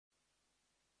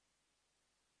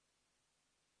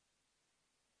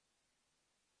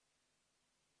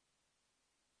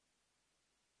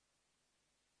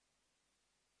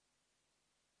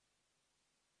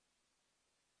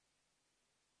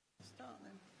start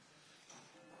then.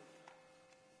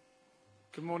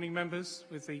 Good morning, members.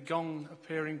 With the gong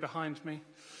appearing behind me,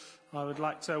 I would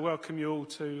like to welcome you all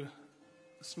to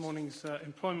this morning's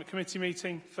Employment Committee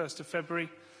meeting, 1st of February.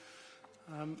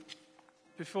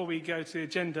 Before we go to the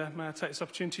agenda, may I take this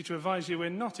opportunity to advise you we're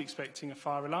not expecting a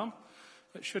fire alarm,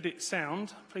 but should it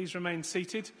sound, please remain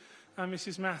seated, and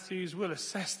Mrs Matthews will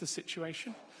assess the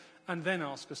situation and then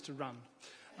ask us to run,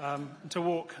 to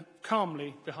walk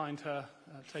calmly behind her,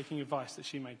 taking advice that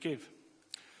she may give.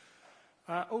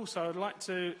 Also, I'd like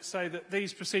to say that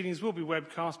these proceedings will be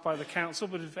webcast by the Council,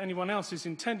 but if anyone else is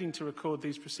intending to record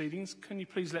these proceedings, can you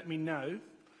please let me know?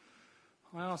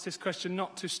 I ask this question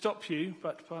not to stop you,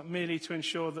 but merely to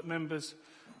ensure that members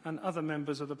and other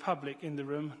members of the public in the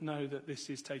room know that this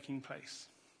is taking place.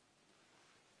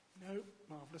 No?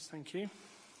 Marvellous, thank you.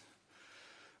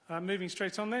 Moving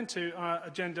straight on then to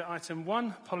agenda item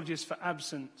 1, apologies for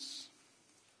absence.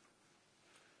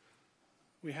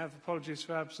 We have apologies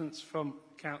for absence from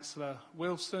Councillor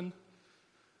Wilson.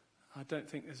 I don't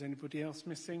think there's anybody else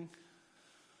missing.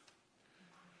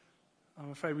 I'm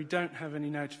afraid we don't have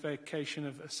any notification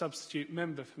of a substitute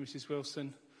member for Mrs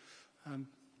Wilson.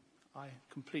 I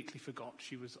completely forgot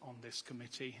she was on this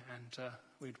committee, and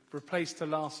we'd replaced her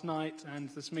last night and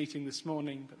this meeting this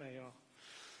morning, but there you are.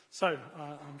 So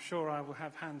I'm sure I will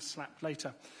have hands slapped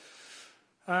later.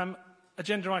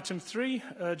 Agenda item 3,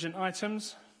 urgent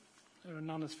items. There are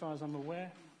none as far as I'm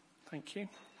aware. Thank you.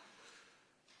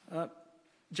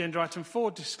 Agenda item 4,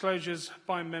 disclosures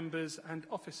by members and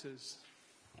officers.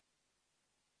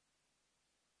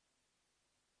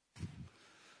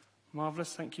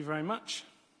 Marvellous, thank you very much.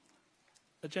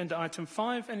 Agenda item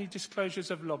 5, any disclosures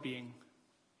of lobbying?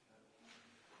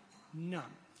 None.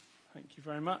 Thank you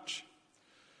very much.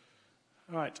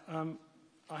 All right,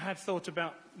 I had thought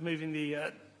about moving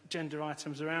the agenda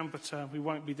items around, but we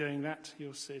won't be doing that.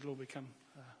 You'll see it'll all become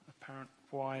apparent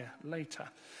why later.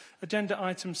 Agenda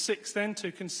item 6 then,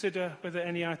 to consider whether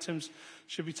any items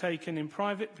should be taken in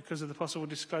private because of the possible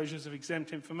disclosures of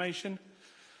exempt information.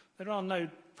 There are no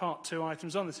Part 2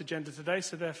 items on this agenda today,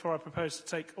 so therefore I propose to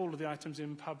take all of the items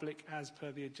in public as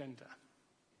per the agenda.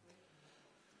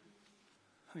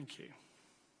 Thank you.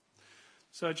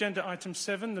 So agenda item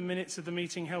 7, the minutes of the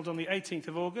meeting held on the 18th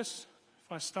of August.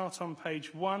 If I start on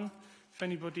page 1, if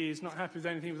anybody is not happy with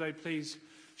anything, would they please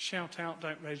shout out,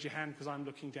 don't raise your hand because I'm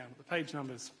looking down at the page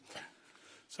numbers.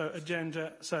 So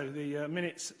the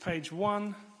minutes, page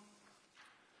 1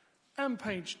 and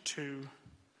page 2.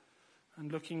 And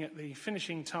looking at the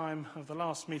finishing time of the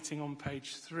last meeting on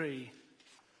page 3.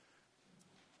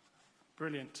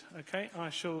 Brilliant. Okay, I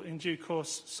shall in due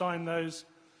course sign those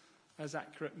as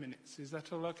accurate minutes. Is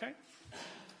that all okay?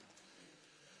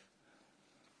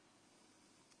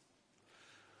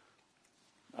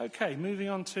 Okay, moving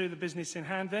on to the business in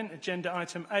hand then. Agenda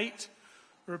item 8,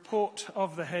 report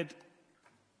of the head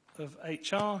of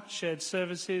HR, shared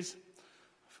services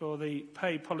for the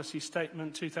pay policy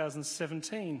statement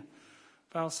 2017.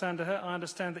 Val Sanderher, I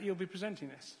understand that you'll be presenting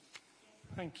this.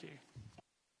 Thank you.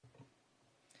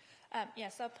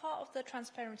 So part of the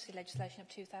transparency legislation of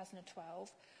 2012,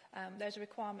 there's a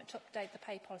requirement to update the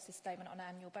pay policy statement on an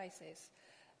annual basis.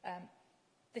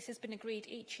 This has been agreed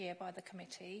each year by the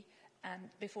committee and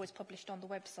before it's published on the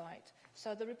website.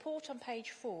 So the report on page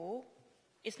 4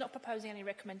 is not proposing any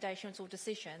recommendations or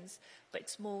decisions, but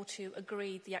it's more to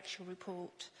agree the actual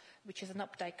report, which is an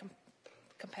update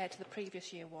compared to the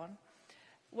previous year one.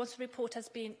 Once the report has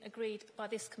been agreed by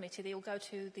this committee, they will go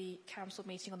to the council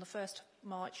meeting on the 1st of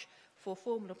March for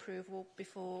formal approval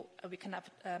before we can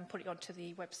put it onto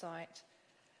the website.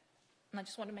 And I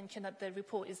just want to mention that the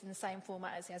report is in the same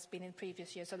format as it has been in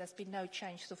previous years, so there's been no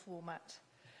change to the format.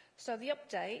 So the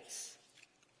updates,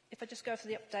 if I just go for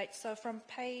the updates, so from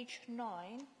page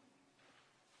 9,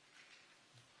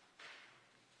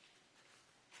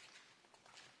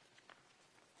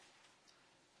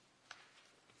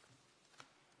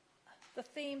 the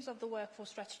themes of the workforce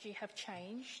strategy have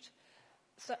changed,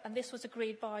 and this was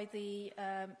agreed by the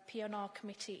P&R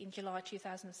committee in July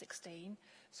 2016.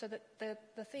 So that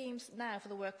the themes now for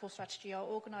the workforce strategy are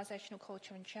organisational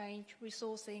culture and change,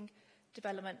 resourcing,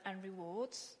 development and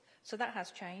rewards. So that has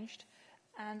changed.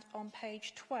 And on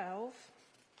page 12,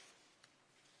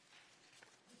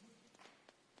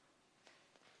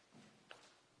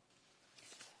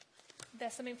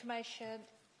 there's some information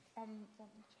on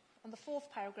the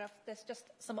 4th paragraph. There's just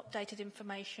some updated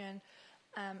information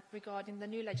regarding the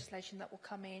new legislation that will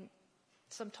come in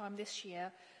sometime this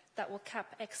year that will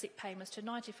cap exit payments to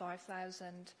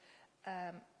 95,000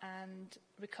 and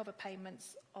recover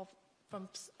payments of from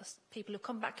people who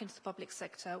come back into the public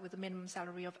sector with a minimum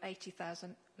salary of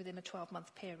 80,000 within a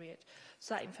 12-month period.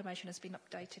 So that information has been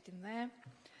updated in there.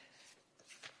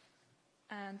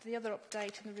 And the other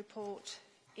update in the report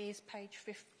is page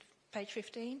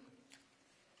 15.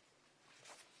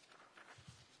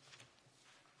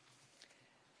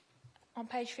 On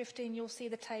page 15, you'll see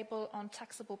the table on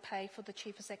taxable pay for the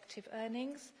Chief Executive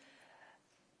earnings.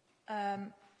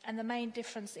 And the main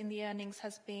difference in the earnings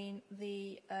has been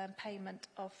the payment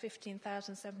of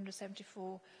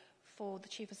 $15,774 for the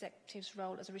Chief Executive's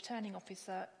role as a returning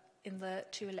officer in the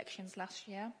 2 elections last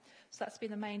year. So that's been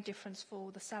the main difference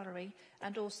for the salary,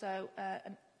 and also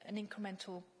an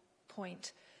incremental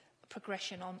point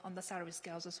progression on the salary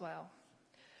scales as well.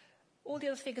 All the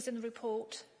other figures in the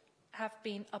report have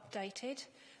been updated.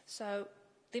 So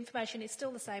the information is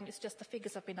still the same, it's just the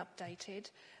figures have been updated.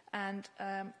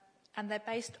 And they're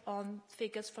based on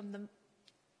figures from the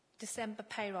December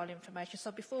payroll information.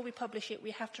 So before we publish it,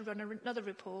 we have to run another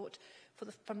report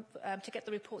to get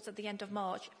the reports at the end of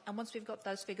March. And once we've got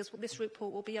those figures, this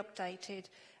report will be updated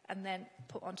and then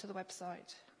put onto the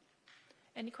website.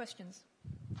 Any questions?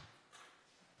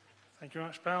 Thank you very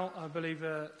much, Bal. I believe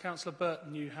Councillor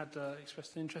Burton, you had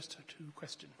expressed an interest to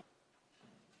question.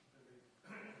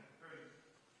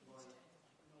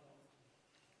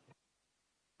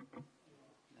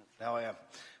 Now I am.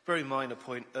 Very minor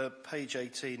point. Page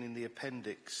 18 in the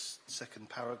appendix, second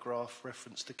paragraph,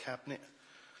 reference to Cabinet.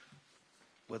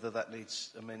 Whether that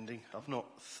needs amending. I've not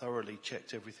thoroughly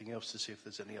checked everything else to see if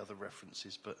there's any other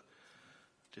references, but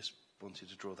just wanted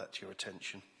to draw that to your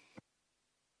attention.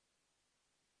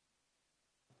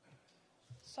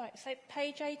 Sorry, say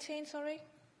page 18, sorry?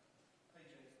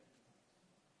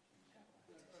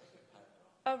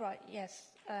 Oh, right, yes.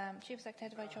 Chief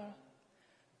Executive, Head of HR.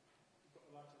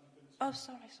 Oh,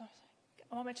 sorry.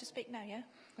 Am I meant to speak now, yeah?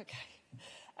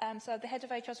 Okay. So the Head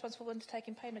of HR is responsible for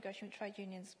undertaking pay negotiation with trade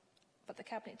unions, but the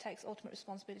Cabinet takes ultimate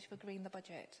responsibility for agreeing the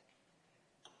budget.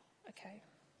 Okay.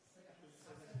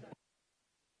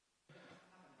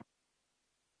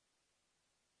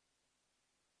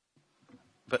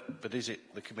 But is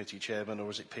it the committee chairman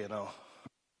or is it P&R?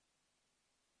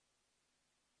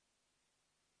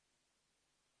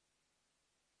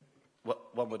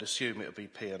 One would assume it would be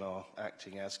P&R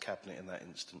acting as Cabinet in that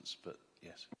instance, but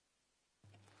yes.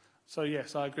 So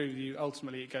yes, I agree with you.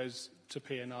 Ultimately, it goes to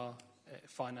P&R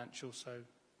financial. So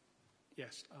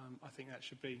yes, I think that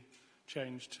should be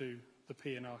changed to the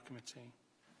P&R committee.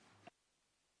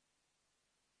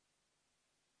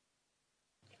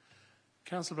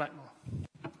 Councillor Blackmore.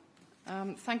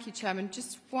 Thank you, Chairman.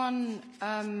 Just one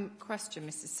question,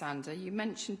 Mrs. Sander. You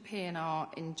mentioned P&R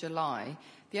in July.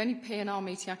 The only P&R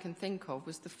meeting I can think of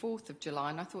was the 4th of July,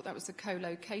 and I thought that was a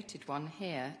co-located one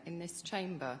here in this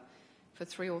chamber for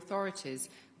 3 authorities,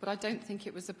 but I don't think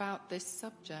it was about this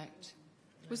subject.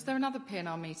 Was there another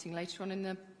P&R meeting later on in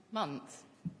the month?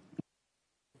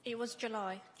 It was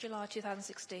July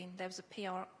 2016. There was a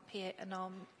P&R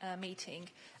meeting,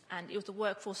 and it was the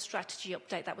workforce strategy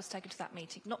update that was taken to that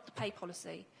meeting, not the pay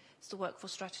policy. It's the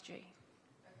workforce strategy.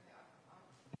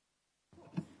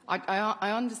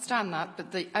 I understand that,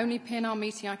 but the only P&R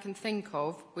meeting I can think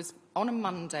of was on a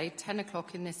Monday, 10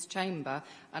 o'clock in this chamber,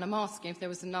 and I'm asking if there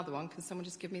was another one. Can someone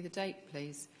just give me the date,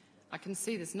 please? I can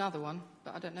see there's another one,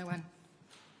 but I don't know when.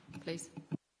 Please.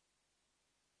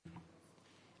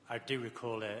 I do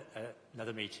recall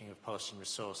another meeting of Policy and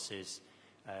Resources.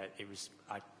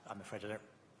 I'm afraid I don't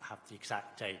have the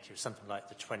exact date. It was something like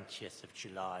the 20th of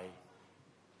July.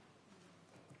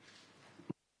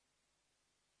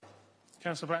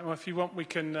 Councillor Blackmore, if you want, we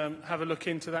can have a look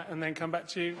into that and then come back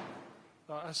to you.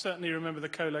 I certainly remember the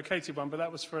co-located one, but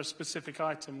that was for a specific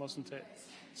item, wasn't it?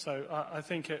 So I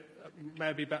think it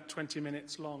may be about 20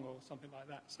 minutes long or something like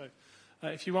that. So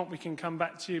if you want, we can come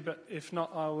back to you, but if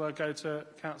not, I'll go to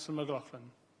Councillor McLaughlin.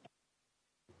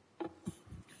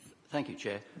 Thank you,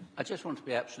 Chair. I just want to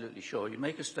be absolutely sure. You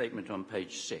make a statement on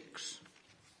page 6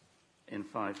 in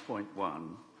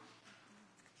 5.1.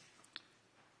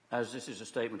 As this is a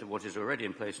statement of what is already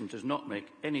in place and does not make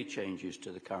any changes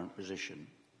to the current position,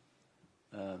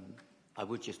 I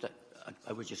would just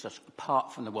ask,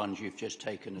 apart from the ones you've just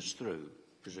taken us through,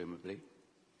 presumably,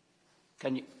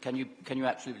 can you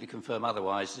absolutely confirm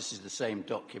otherwise this is the same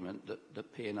document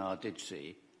that P&R did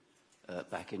see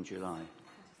back in July?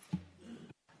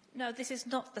 No, this is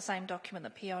not the same document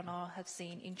that P&R had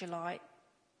seen in July.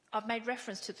 I've made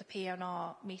reference to the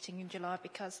P&R meeting in July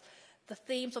because the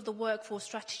themes of the workforce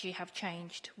strategy have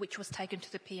changed, which was taken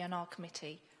to the P&R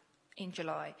committee in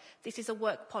July. This is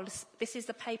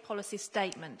a pay policy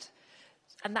statement,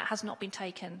 and that has not been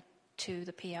taken to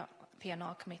the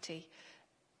P&R committee.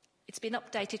 It's been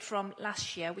updated from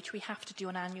last year, which we have to do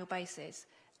on an annual basis,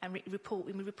 and we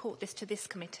report this to this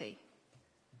committee.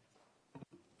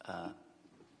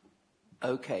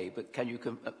 Okay, but can you...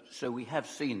 so we have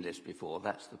seen this before,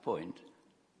 that's the point.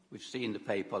 We've seen the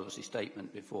pay policy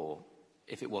statement before.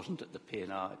 If it wasn't at the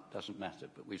P&R, it doesn't matter,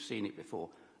 but we've seen it before.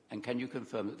 And can you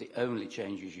confirm that the only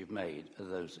changes you've made are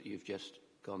those that you've just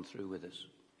gone through with us?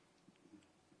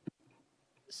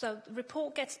 So the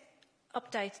report gets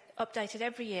updated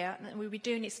every year, and we've been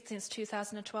doing it since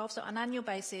 2012. So on an annual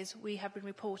basis, we have been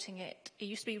reporting it. It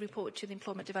used to be reported to the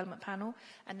Employment Development Panel,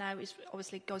 and now it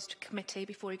obviously goes to committee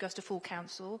before it goes to full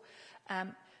council.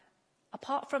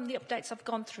 Apart from the updates I've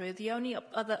gone through, the only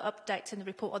other updates in the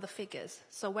report are the figures.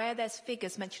 So where there's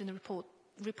figures mentioned in the report,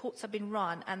 reports have been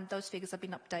run and those figures have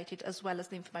been updated as well as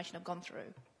the information I've gone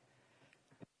through.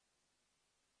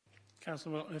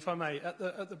 Councillor Milton, if I may, at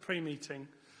the pre-meeting,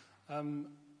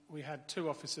 we had 2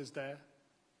 officers there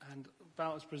and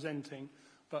Val was presenting,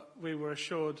 but we were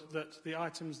assured that the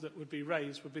items that would be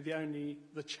raised would be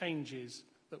the changes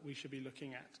that we should be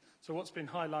looking at. So what's been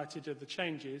highlighted are the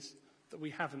changes that we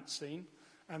haven't seen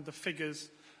and the figures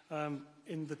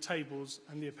in the tables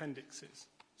and the appendixes.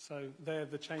 So they're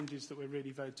the changes that we're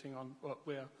really voting on, what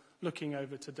we're looking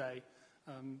over today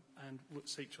and would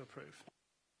seek to approve.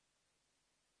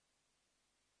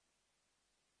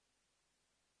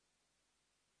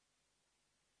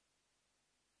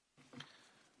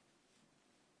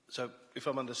 So, if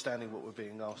I'm understanding what we're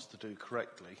being asked to do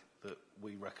correctly, that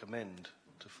we recommend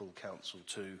to full council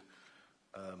to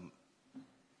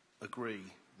agree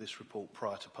this report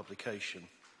prior to publication,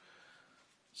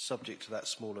 subject to that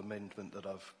small amendment that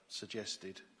I've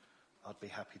suggested, I'd be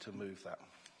happy to move that.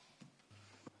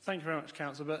 Thank you very much,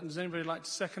 Councillor Burton. Does anybody like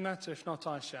to second that? If not,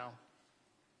 I shall.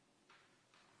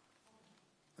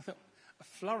 A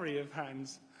flurry of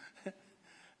hands.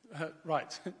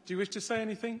 Right. Do you wish to say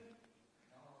anything?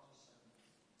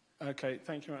 Okay,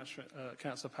 thank you very much,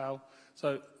 Councillor Powell.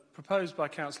 So, proposed by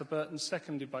Councillor Burton,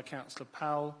 seconded by Councillor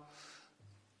Powell.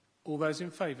 All those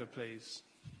in favour, please.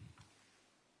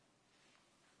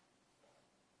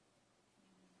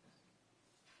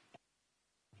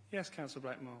 Yes, Councillor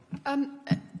Blackmore.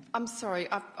 I'm sorry,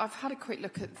 I've had a quick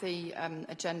look at the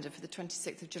agenda for the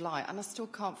 26th of July and I still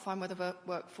can't find where the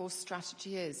workforce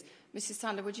strategy is. Mrs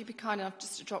Sander, would you be kind enough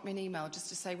just to drop me an email just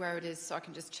to say where it is so I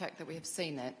can just check that we have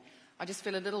seen it? I just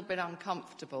feel a little bit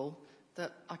uncomfortable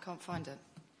that I can't find it.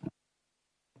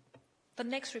 The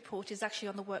next report is actually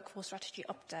on the workforce strategy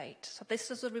update. So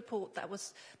this is a report that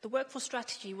was, the workforce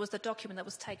strategy was the document that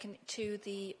was taken to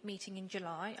the meeting in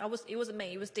July. It wasn't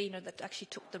me, it was Dina that actually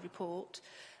took the report.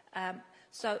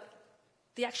 So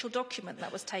the actual document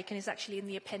that was taken is actually in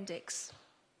the appendix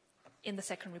in the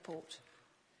second report.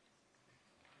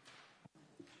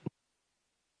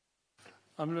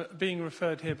 I'm being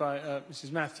referred here by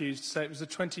Mrs Matthews to say it was the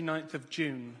 29th of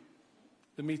June,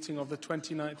 the meeting of the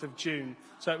 29th of June.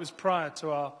 So it was prior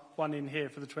to our one in here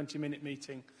for the 20-minute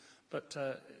meeting. But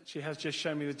she has just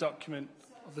shown me the document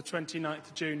of the 29th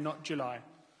of June, not July.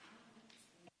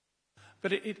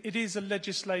 But it is a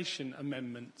legislation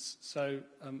amendments, so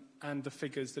and the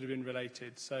figures that have been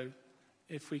related. So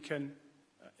if we can,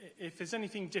 if there's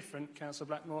anything different, Councillor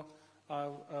Blackmore,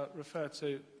 I'll refer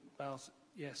to Val's.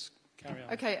 Yes. Carry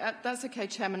on. Okay, that's okay,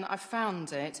 Chairman. I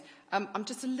found it. I'm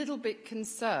just a little bit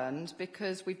concerned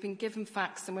because we've been given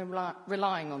facts and we're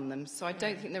relying on them. So I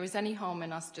don't think there is any harm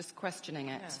in us just questioning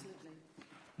it. Absolutely.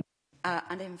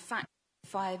 And in fact,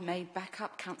 if I may back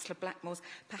up Councillor Blackmore's,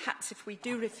 perhaps if we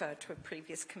do refer to a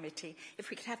previous committee,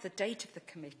 if we could have the date of the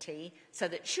committee so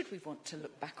that should we want to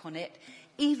look back on it,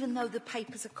 even though the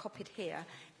papers are copied here,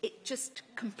 it just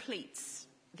completes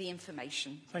the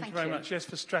information. Thank you very much. Yes,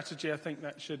 for strategy, I think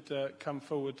that should come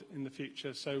forward in the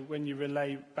future. So when you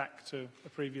relay back to a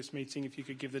previous meeting, if you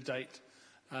could give the date,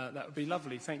 that would be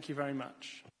lovely. Thank you very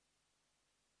much.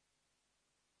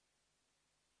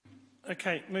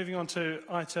 Okay, moving on to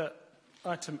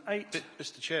item 8.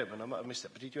 Mr Chairman, I might have missed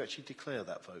that, but did you actually declare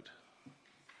that vote?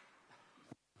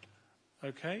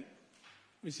 Okay.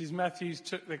 Mrs Matthews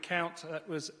took the count. That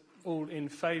was all in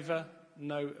favour,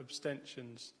 no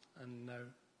abstentions and no.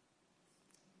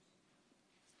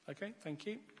 Okay, thank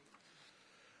you.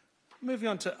 Moving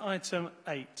on to item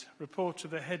 8, report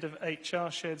of the Head of HR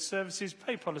Shared Services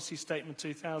Pay Policy Statement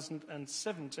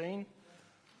 2017.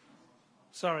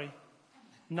 Sorry,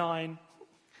 9.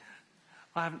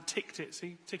 I haven't ticked it,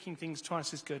 see, ticking things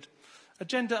twice is good.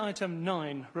 Agenda item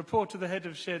 9, report of the Head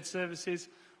of Shared Services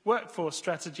Workforce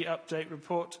Strategy Update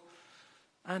Report.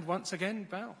 And once again,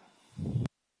 Val.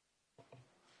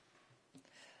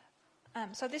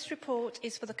 So this report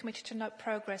is for the committee to note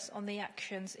progress on the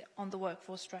actions on the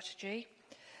workforce strategy.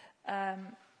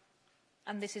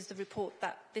 And this is the report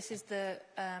this is the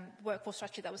workforce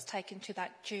strategy that was taken to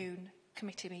that June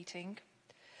committee meeting.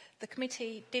 The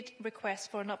committee did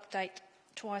request for an update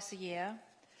twice a year.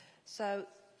 So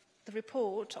the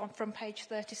report from page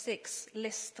 36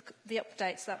 lists the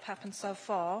updates that have happened so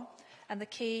far, and the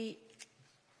key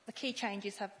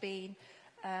changes have been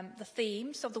the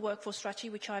themes of the workforce strategy,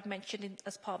 which I've mentioned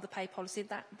as part of the pay policy,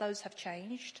 those have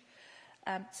changed.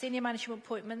 Senior management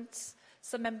appointments.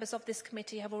 Some members of this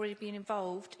committee have already been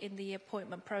involved in the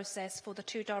appointment process for the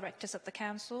 2 directors at the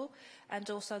council and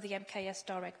also the MKS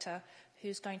director,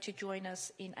 who's going to join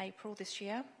us in April this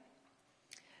year.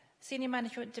 Senior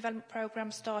Management Development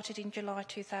Programme started in July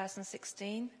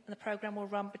 2016, and the programme will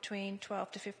run between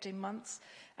 12 to 15 months,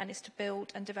 and is to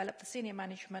build and develop the senior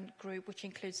management group, which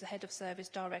includes the head of service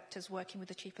directors working with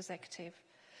the chief executive.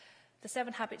 The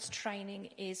 7 Habits training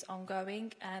is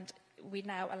ongoing, and we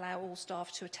now allow all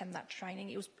staff to attend that training.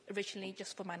 It was originally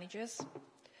just for managers.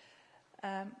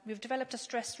 We've developed a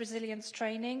stress resilience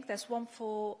training. There's one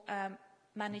for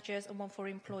managers and one for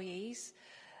employees.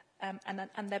 And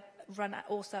they're run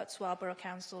also at Swarborough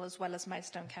Council as well as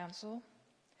Maidstone Council.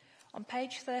 On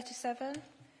page 37,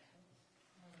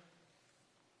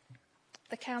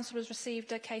 the council has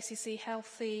received a KCC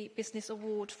Healthy Business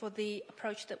Award for the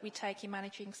approach that we take in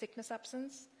managing sickness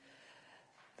absence.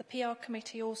 The PR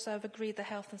committee also have agreed the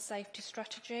health and safety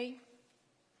strategy.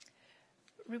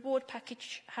 Reward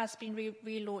package has been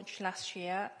relaunched last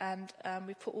year, and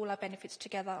we put all our benefits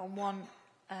together on one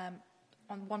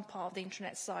part of the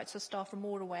intranet site, so staff are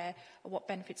more aware of what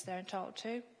benefits they're entitled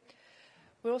to.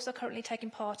 We're also currently taking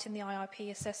part in the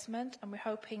IIP assessment, and we're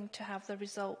hoping to have the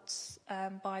results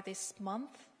by this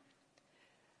month.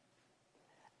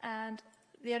 And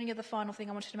the only other final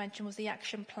thing I wanted to mention was the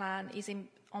action plan is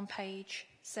on page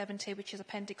 70, which is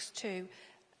Appendix 2,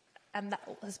 and that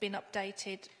has been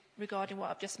updated regarding what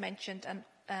I've just mentioned,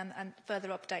 and further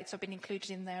updates have been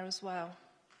included in there as well.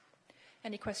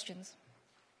 Any questions?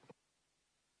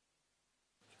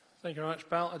 Thank you very much,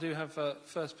 Bal. I do have a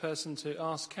first person to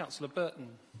ask, Councillor Burton.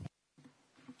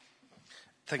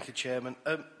 Thank you, Chairman.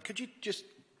 Could you just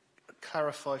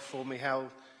clarify for me how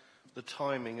the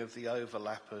timing of the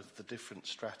overlap of the different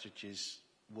strategies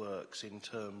works in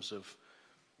terms of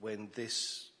when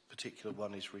this particular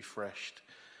one is refreshed?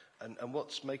 And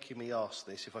what's making me ask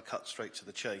this, if I cut straight to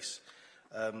the chase,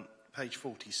 page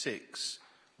 46,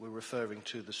 we're referring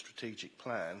to the strategic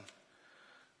plan,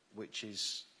 which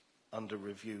is under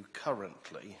review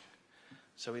currently.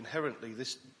 So inherently,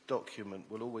 this document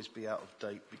will always be out of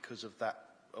date because of that,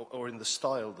 or in the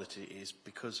style that it is,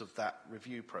 because of that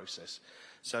review process.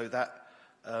 So that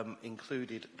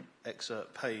included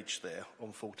excerpt page there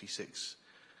on 46.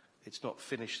 It's not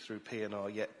finished through P&R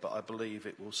yet, but I believe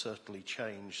it will certainly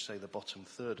change. Say the bottom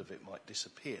third of it might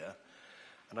disappear.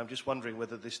 And I'm just wondering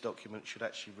whether this document should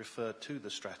actually refer to the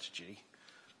strategy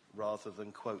rather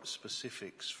than quote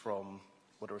specifics from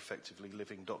what are effectively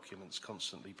living documents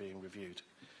constantly being reviewed.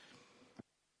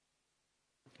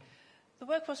 The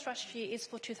workforce strategy is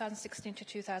for 2016 to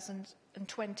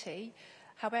 2020.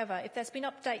 However, if there's been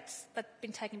updates that have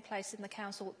been taking place in the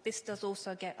council, this does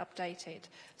also get updated.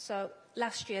 So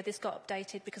last year this got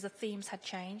updated because the themes had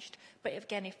changed. But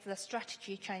again, if the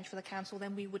strategy changed for the council,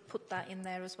 then we would put that in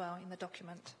there as well in the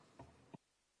document.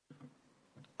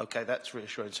 Okay, that's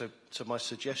reassuring. So my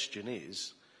suggestion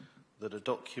is that a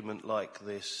document like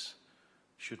this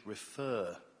should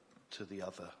refer to the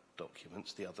other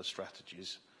documents, the other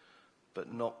strategies,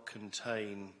 but not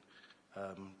contain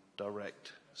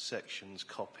direct sections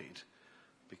copied,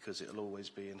 because it'll always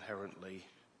be inherently,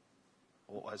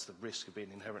 or has the risk of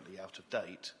being inherently out of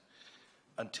date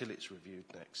until it's reviewed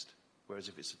next. Whereas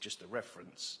if it's just a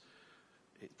reference,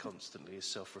 it constantly is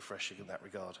self-refreshing in that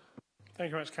regard. Thank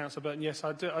you very much, Councillor Burton. Yes,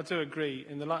 I do agree.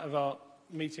 In the light of our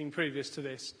meeting previous to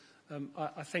this,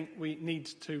 I think we need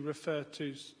to refer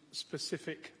to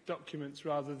specific documents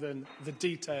rather than the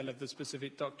detail of the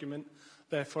specific document.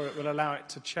 Therefore, it will allow it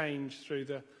to change through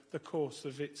the course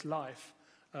of its life.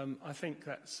 I think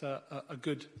that's a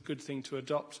good thing to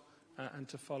adopt and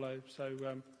to follow. So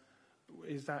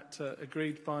is that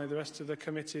agreed by the rest of the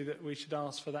committee that we should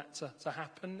ask for that to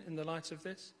happen in the light of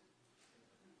this?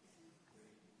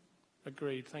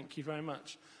 Agreed. Thank you very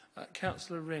much.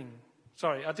 Councillor Ring.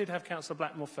 Sorry, I did have Councillor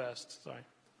Blackmore first. Sorry.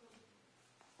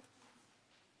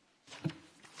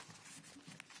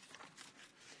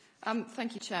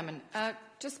 Thank you, Chairman.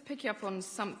 Just picking up on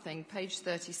something, page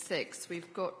 36,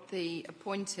 we've got the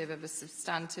appointive of a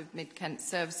substantive Mid-Kent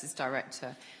Services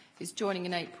Director who's joining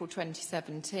in April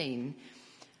 2017.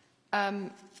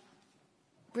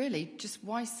 Really, just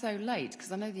why so late?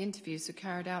 Because I know the interviews were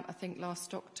carried out, I think,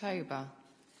 last October.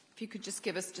 If you could just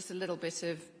give us just a little bit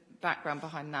of background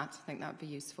behind that, I think that would be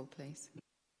useful, please.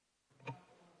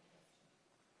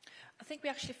 I think we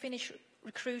actually finished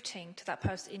recruiting to that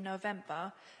post in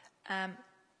November.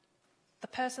 The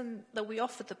person that we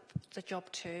offered the job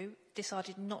to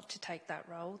decided not to take that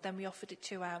role. Then we offered it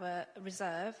to our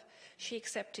reserve. She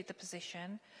accepted the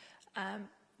position.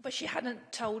 But she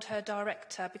hadn't told her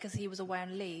director, because he was away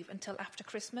on leave, until after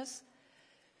Christmas.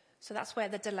 So that's where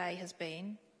the delay has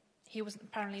been. He was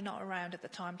apparently not around at the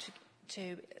time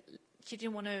to she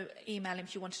didn't want to email him.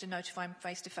 She wanted to notify him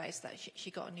face-to-face that she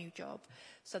got a new job.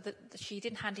 So that she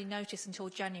didn't hand in notice until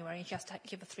January, and she has to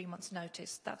give a 3 months'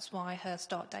 notice. That's why her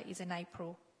start date is in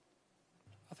April.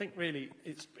 I think really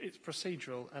it's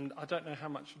procedural, and I don't know how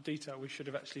much detail we should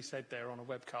have actually said there on a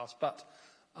webcast, but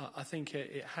I think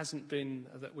it hasn't been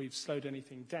that we've slowed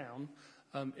anything down.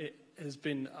 It has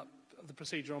been the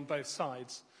procedure on both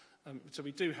sides. So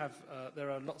we do have,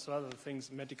 there are lots of other things,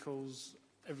 medicals,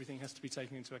 everything has to be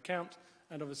taken into account,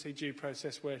 and obviously due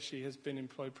process where she has been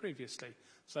employed previously.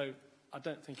 So I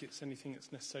don't think it's anything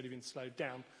that's necessarily been slowed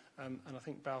down, and I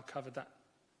think Bal covered that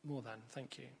more than.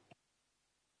 Thank you.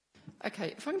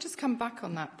 Okay, if I can just come back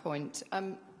on that point.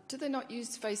 Do they not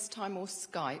use FaceTime or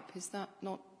Skype? Is that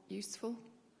not useful?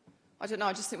 I don't know,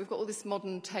 I just think we've got all this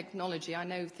modern technology. I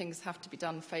know things have to be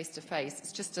done face-to-face.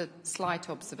 It's just a slight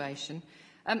observation.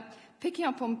 Picking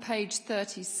up on page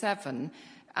 37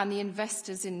 and the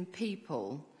investors in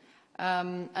people,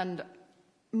 and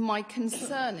my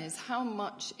concern is how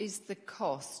much is the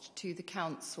cost to the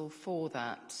council for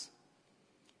that,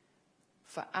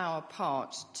 for our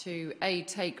part, to A,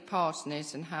 take part in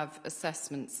it and have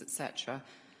assessments, etc.,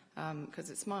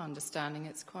 because it's my understanding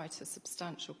it's quite a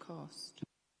substantial cost.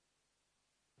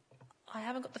 I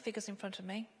haven't got the figures in front of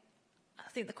me. I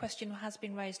think the question has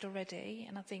been raised already,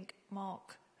 and I think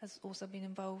Mark has also been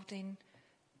involved in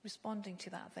responding to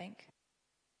that, I think.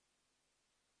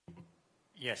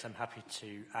 Yes, I'm happy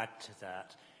to add to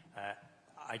that.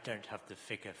 I don't have the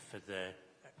figure for the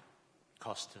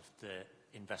cost of the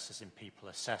investors in people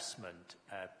assessment,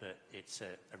 but it's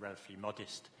a relatively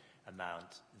modest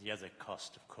amount. The other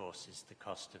cost, of course, is the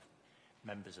cost of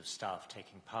members of staff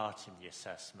taking part in the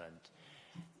assessment.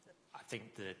 I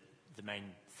think the main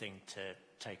thing to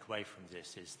take away from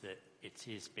this is that it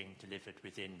is being delivered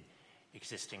within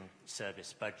existing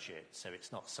service budget, so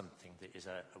it's not something that is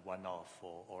a one-off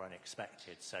or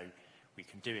unexpected. So we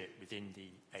can do it within the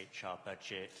HR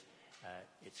budget.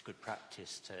 It's good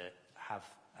practice to have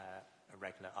a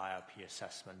regular IRP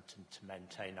assessment and to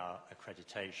maintain our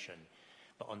accreditation.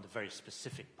 But on the very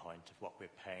specific point of what we're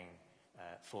paying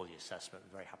for the assessment,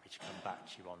 we're very happy to come back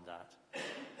to you on that.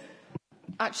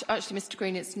 Actually, Mr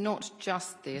Green, it's not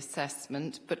just the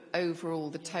assessment, but overall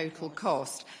the total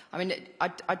cost. I mean,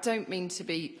 I don't mean to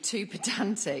be too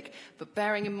pedantic, but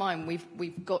bearing in mind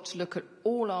we've got to look at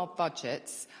all our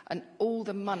budgets and all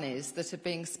the monies that are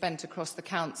being spent across the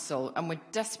council, and we're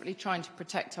desperately trying to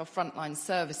protect our frontline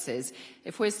services.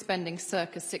 If we're spending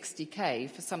circa 60k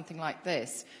for something like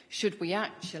this, should we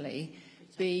actually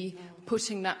be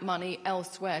putting that money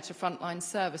elsewhere to frontline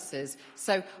services?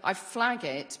 So I flag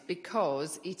it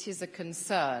because it is a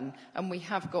concern, and we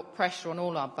have got pressure on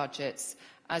all our budgets,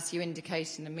 as you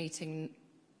indicated in a meeting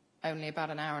only about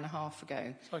an hour and a half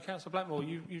ago. So, Councillor Blackmore,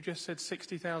 you just said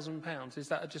 £60,000. Is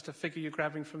that just a figure you're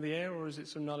grabbing from the air, or is it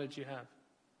some knowledge you have?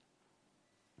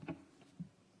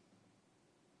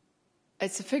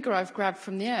 It's a figure I've grabbed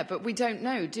from the air, but we don't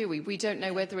know, do we? We don't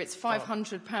know whether it's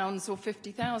 £500 or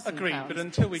 £50,000. Agreed, but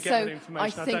until we get that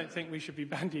information, I don't think we should be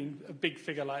bandying a big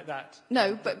figure like that.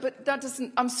 No, but that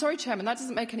doesn't... I'm sorry, Chairman, that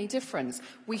doesn't make any difference.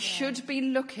 We should be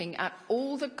looking at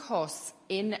all the costs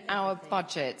in our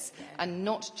budgets and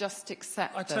not just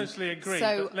accept them. I totally agree,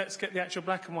 but let's get the actual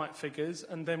black and white figures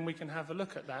and then we can have a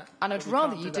look at that. And I'd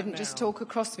rather you didn't just talk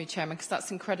across me, Chairman, because that's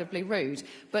incredibly rude.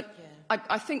 But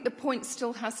I think the point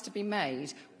still has to be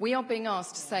made. We are being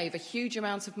asked to save a huge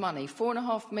amount of money,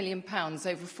 £4.5 million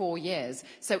over 4 years,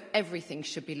 so everything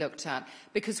should be looked at,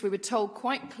 because we were told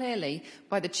quite clearly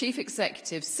by the Chief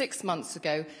Executive 6 months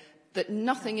ago that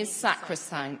nothing is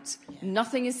sacrosanct,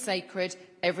 nothing is sacred,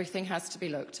 everything has to be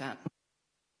looked at.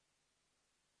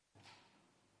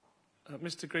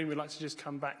 Mr Green would like to just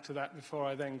come back to that before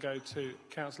I then go to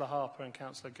Councillor Harper and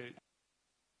Councillor Gooch.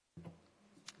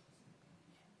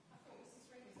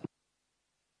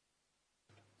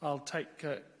 I'll take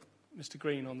Mr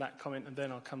Green on that comment and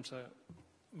then I'll come to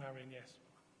Marion, yes.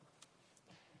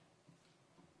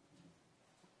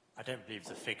 I don't believe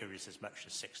the figure is as much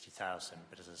as 60,000,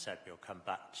 but as I said, we'll come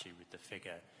back to you with the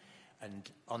figure. And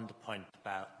on the point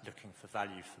about looking for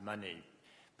value for money,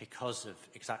 because of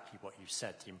exactly what you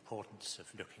said, the importance of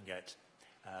looking at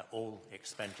all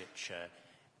expenditure,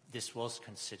 this was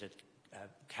considered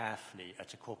carefully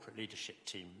at a corporate leadership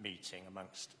team meeting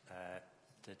amongst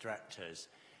the directors,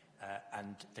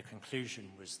 and the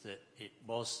conclusion was that it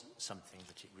was something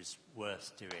that it was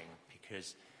worth doing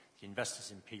because the Investors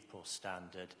in People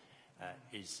standard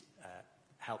is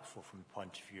helpful from the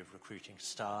point of view of recruiting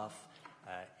staff.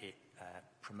 It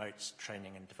promotes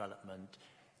training and development.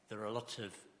 There are a lot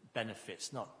of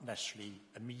benefits, not necessarily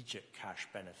immediate cash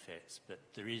benefits, but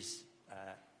there is,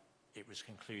 it was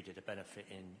concluded, a benefit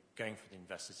in going for the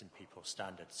Investors in People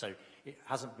standard. So it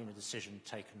hasn't been a decision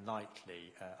taken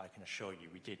lightly, I can assure you.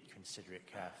 We did consider it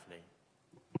carefully.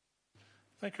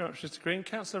 Thank you very much, Mr Green.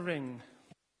 Councillor Ring.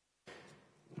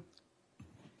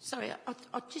 Sorry,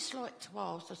 I'd just like to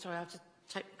ask, sorry, I have to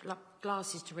take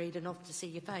glasses to read and off to see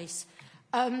your face.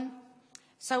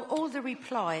 So all the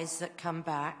replies that come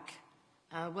back,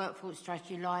 Workforce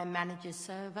Strategy Line Manager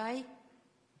Survey,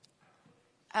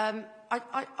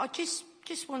 I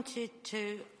just wanted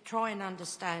to try and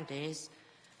understand is,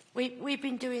 we've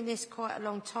been doing this quite a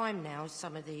long time now,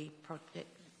 some of the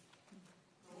projects.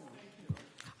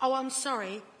 Oh, I'm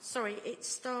sorry, it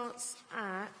starts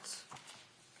at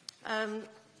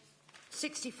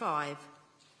 65.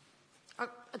 I'll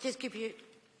just give you,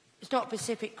 it's not a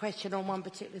specific question on one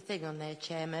particular thing on there,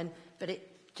 Chairman, but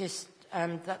it just,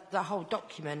 the whole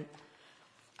document.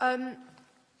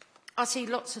 I see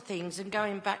lots of things, and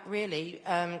going back really,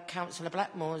 Councillor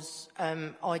Blackmore's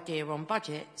idea on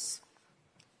budgets.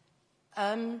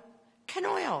 Can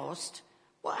I ask,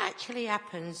 what actually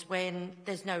happens when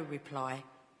there's no reply?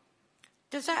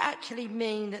 Does that actually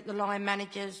mean that the line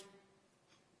managers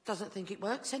doesn't think it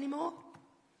works anymore?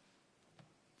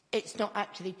 It's not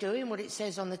actually doing what it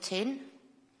says on the tin?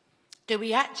 Do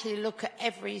we actually look at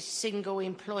every single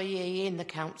employee in the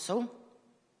council?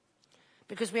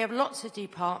 Because we have lots of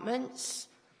departments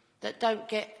that don't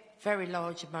get very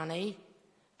large money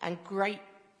and great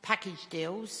package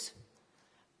deals.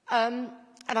 And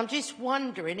I'm just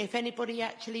wondering if anybody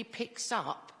actually picks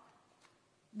up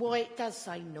why it does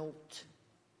say naught.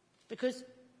 Because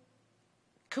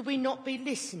could we not be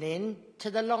listening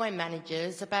to the line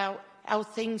managers about how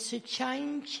things should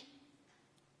change?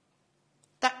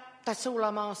 That's all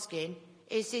I'm asking.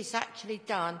 Is this actually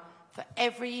done for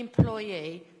every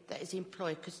employee that is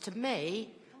employed? Because to me,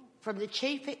 from the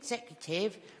chief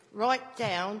executive right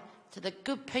down to the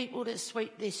good people that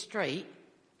sweep this street,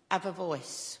 have a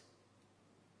voice.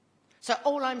 So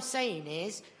all I'm saying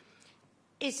is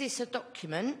this a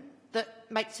document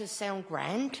that makes us sound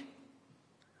grand?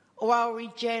 Or are we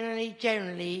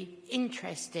generally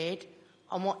interested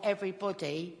on what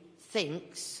everybody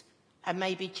thinks and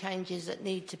maybe changes that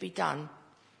need to be done?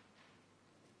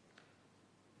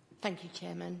 Thank you,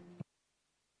 Chairman.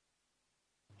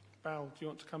 Val, do you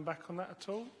want to come back on that at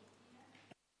all?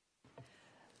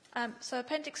 So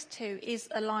Appendix 2 is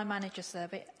a line manager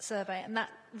survey, and that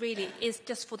really is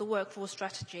just for the workforce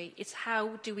strategy. It's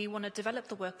how do we want to develop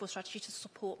the workforce strategy to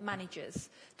support managers,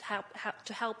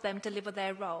 to help them deliver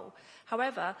their role.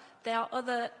 However, there are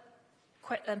other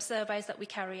surveys that we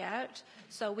carry out.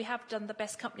 So we have done the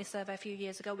Best Company survey a few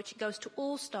years ago, which goes to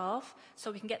all staff,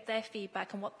 so we can get their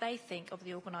feedback and what they think of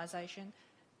the organisation.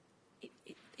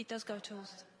 It does go to all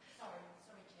staff.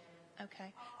 Sorry, Chairman.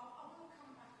 Okay.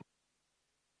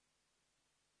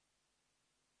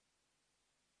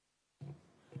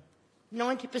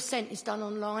 90% is done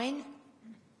online.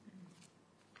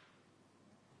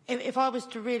 If I was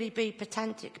to really be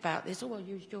pedantic about this, I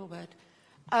used your word,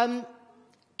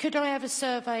 could I have a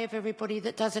survey of everybody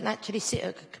that doesn't actually sit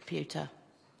at a computer?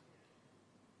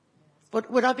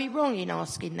 Would I be wrong in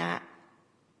asking that?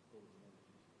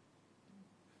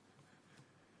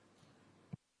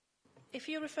 If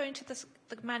you're referring to the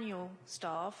manual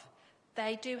staff,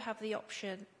 they do have the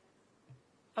option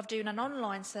of doing an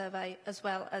online survey as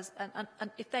well as, and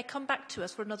if they come back to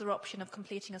us for another option of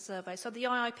completing a survey. So the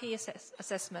IIP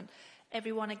assessment,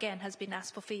 everyone again has been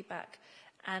asked for feedback.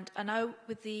 And I know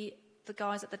with the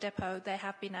guys at the depot, they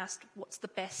have been asked what's the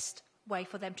best way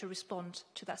for them to respond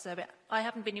to that survey. I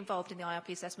haven't been involved in the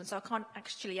IIP assessment, so I can't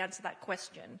actually answer that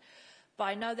question. But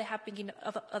I know they have been given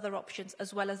other options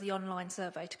as well as the online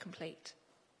survey to complete.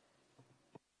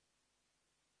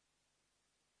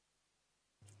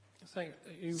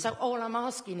 So all I'm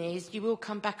asking is you will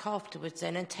come back afterwards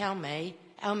then and tell me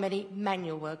how many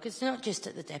manual workers, not just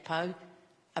at the depot,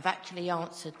 have actually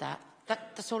answered that.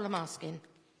 That's all I'm asking.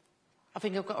 I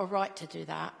think I've got a right to do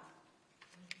that.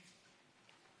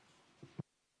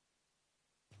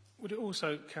 Would it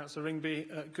also, Councillor Ring, be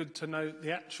good to know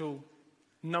the actual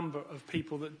number of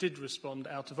people that did respond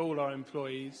out of all our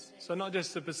employees? So not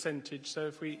just the percentage, so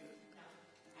if we...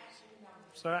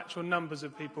 So actual numbers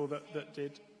of people that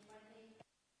did.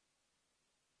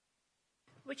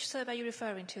 Which survey are you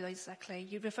referring to exactly?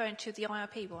 You're referring to the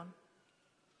IRP one?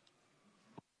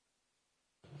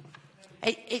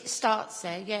 It starts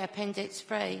there, yeah, Appendix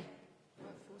 3.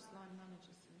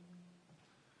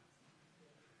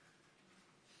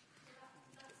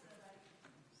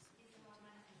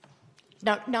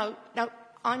 No,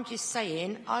 I'm just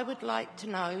saying I would like to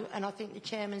know, and I think the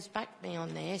Chairman's backed me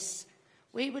on this,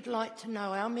 we would like to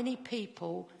know how many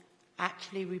people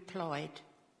actually replied.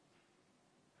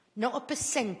 Not a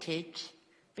percentage,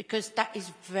 because that is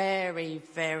very,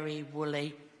 very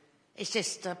woolly. It's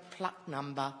just a pluck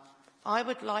number. I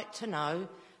would like to know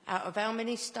out of how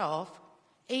many staff,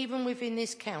 even within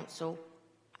this council,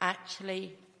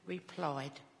 actually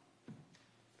replied.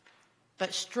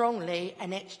 But strongly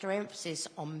an extra emphasis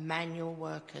on manual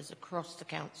workers across the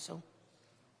council.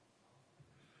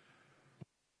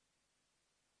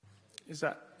 Is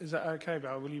that okay,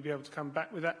 Val? Will you be able to come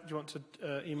back with that? Do you want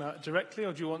to email it directly,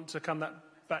 or do you want to come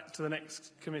back to the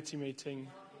next committee meeting?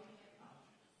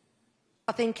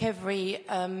 I think every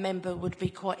member would be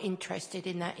quite interested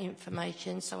in that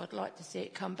information, so I'd like to see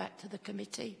it come back to the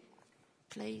committee,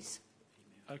 please.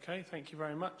 Okay, thank you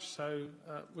very much. So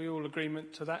we all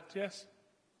agreement to that, yes?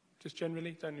 Just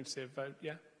generally? Don't need to see a vote,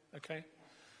 yeah? Okay.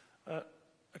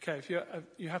 Okay, if you're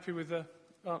happy with the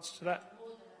answer to that?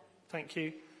 Thank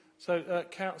you. So,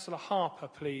 Councillor Harper,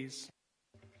 please.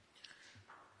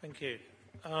 Thank you.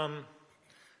 Going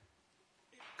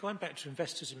back to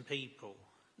investors in people,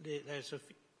 there's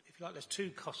two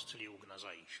costs to the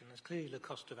organisation. There's clearly the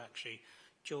cost of actually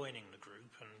joining the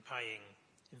group and paying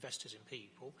investors in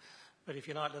people. But if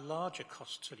you like, the larger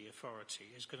cost to the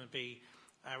authority is going to be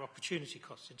our opportunity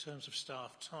costs in terms of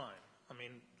staff time. I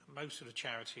mean, most of the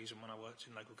charities, and when I worked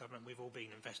in local government, we've all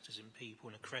been investors in people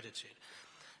and accredited.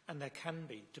 And there can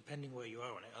be, depending where you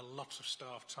are on it, a lot of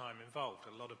staff time involved,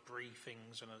 a lot of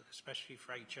briefings, and especially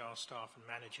for HR staff and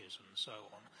managers and so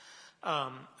on.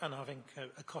 And I think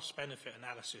a cost-benefit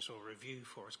analysis or review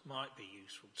for us might be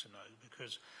useful to know,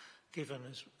 because given,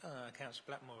 as Councillor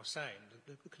Blackmore was saying,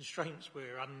 the constraints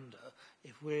we're under,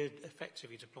 if we're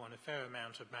effectively deploying a fair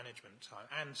amount of management time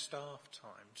and staff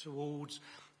time towards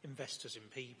investors in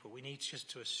people, we need just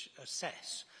to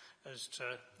assess as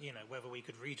to, whether we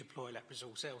could redeploy that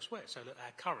resource elsewhere so that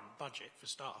our current budget for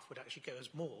staff would actually get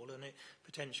us more than it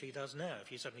potentially does now.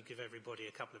 If you suddenly give everybody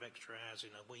a couple of extra hours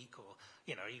in a week, or,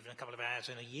 even a couple of hours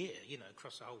in a year,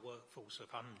 across the whole workforce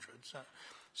of hundreds, that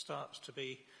starts to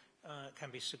be, can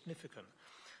be significant.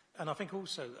 And I think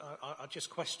also, I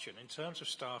just question, in terms of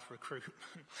staff recruitment,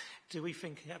 do we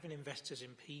think having investors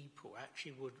in people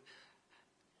actually would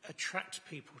attract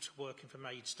people to working for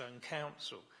Maidstone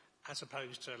Council, as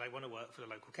opposed to they want to work for the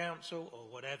local council or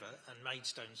whatever, and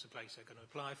Maidstone's the place they're going to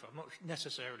apply for? I'm not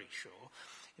necessarily sure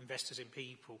investors in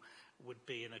people would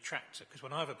be an attractor, because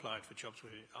when I've applied for jobs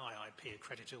with IIP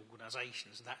accredited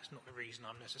organisations, that's not the reason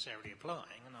I'm necessarily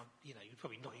applying, and you're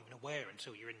probably not even aware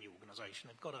until you're in the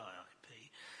organisation they've got IIP.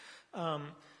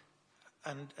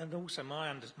 And also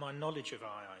my knowledge of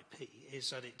IIP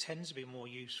is that it tends to be more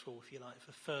useful, if you like,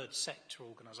 for third sector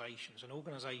organisations and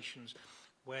organisations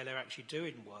where they're actually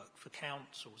doing work for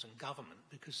councils and government,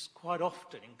 because quite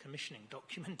often in commissioning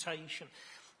documentation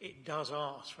it does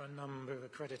ask for a number of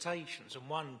accreditations, and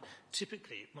one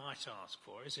typically it might ask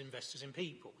for is investors in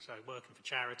people. So working for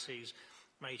charities,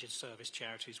 major service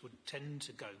charities would tend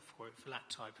to go for it for that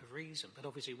type of reason. But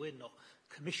obviously we're not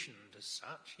commissioned as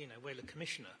such, we're the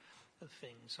commissioner of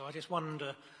things. So I just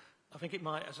wonder, I think it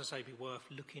might, as I say, be worth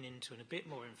looking into in a bit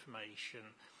more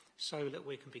information, so that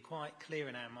we can be quite clear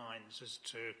in our minds as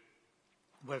to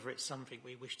whether it's something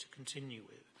we wish to continue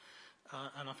with.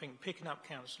 And I think, picking up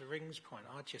Councillor Ring's point,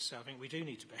 I'd just say I think we do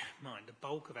need to bear in mind the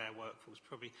bulk of our workforce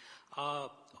probably are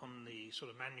on the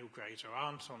sort of manual grades or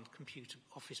aren't on computer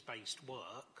office-based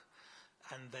work,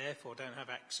 and therefore don't have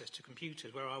access to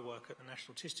computers. Where I work at the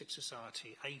National Autistic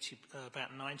Society,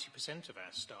 about 90% of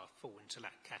our staff fall into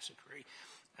that category.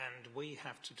 And we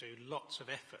have to do lots of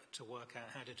effort to work out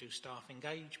how to do staff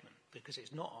engagement, because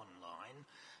it's not online.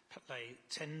 They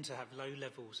tend to have low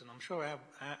levels, and I'm sure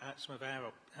some of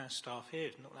our staff here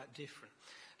is not that different,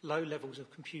 low levels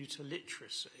of computer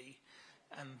literacy,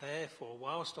 and therefore,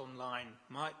 whilst online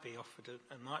might be offered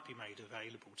and might be made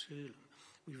available to them,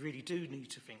 we really do need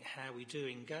to think how we do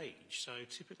engage. So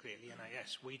typically at the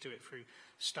NAS, we do it through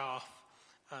staff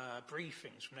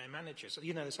briefings from their managers.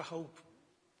 There's a whole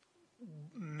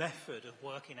method of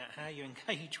working out how you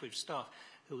engage with staff,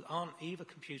 who aren't either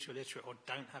computer illiterate or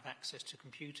don't have access to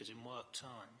computers in work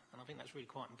time. And I think that's really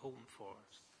quite important for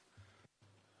us.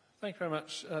 Thank you very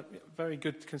much. Very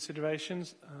good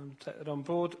considerations. Take that on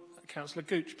board. Councillor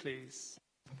Gooch, please.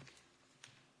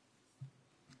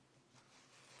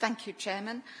 Thank you,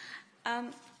 Chairman.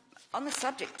 On the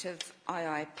subject of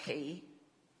IIP,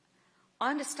 I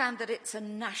understand that it's a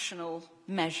national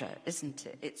measure, isn't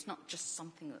it? It's not just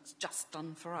something that's just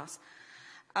done for us.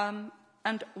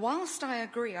 And whilst I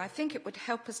agree, I think it would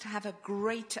help us to have a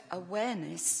greater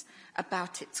awareness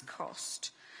about its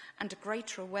cost and a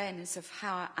greater awareness of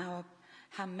how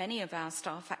many of our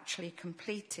staff actually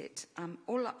complete it. I'm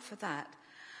all up for that.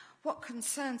 What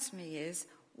concerns me is,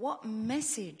 what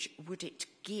message would it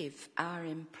give our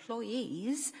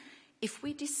employees if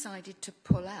we decided to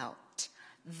pull out?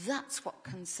 That's what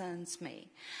concerns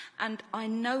me. And I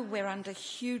know we're under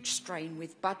huge strain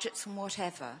with budgets and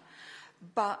whatever,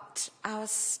 but our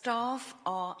staff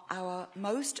are our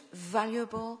most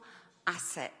valuable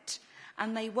asset.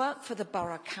 And they work for the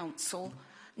Borough Council,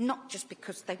 not just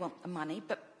because they want the money,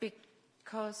 but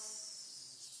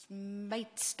because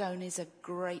Maidstone is a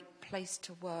great place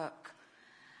to work.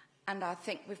 And I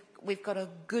think we've got a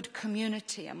good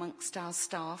community amongst our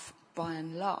staff, by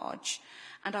and large.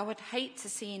 And I would hate to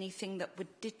see anything that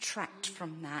would detract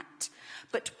from that.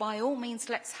 But by all means,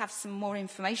 let's have some more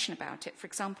information about it. For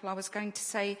example, I was going to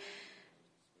say...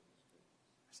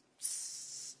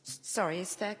 Sorry,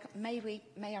 is there... May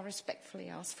I respectfully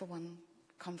ask for one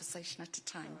conversation at a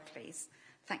time, please?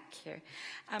 Thank you.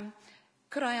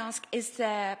 Could I ask, is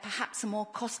there perhaps a more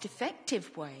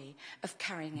cost-effective way of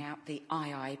carrying out the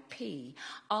IIP?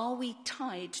 Are we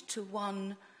tied to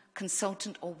one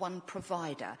consultant or one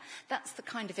provider? That's the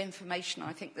kind of information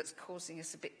I think that's causing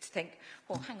us a bit to think,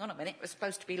 well, hang on a minute, we're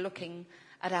supposed to be looking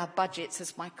at our budgets,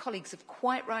 as my colleagues have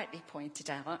quite rightly pointed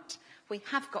out. We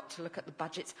have got to look at the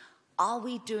budgets. Are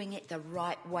we doing it the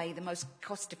right way, the most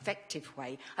cost-effective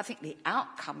way? I think the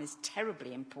outcome is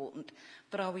terribly important,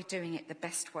 but are we doing it the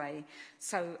best way?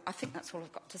 So I think that's all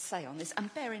I've got to say on this.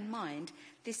 And bear in mind,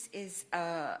 this is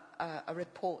a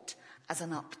report as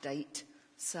an update,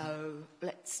 so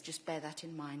let's just bear that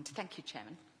in mind. Thank you,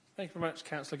 Chairman. Thank you very much,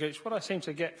 Councillor Gooch. What I seem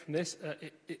to get from this,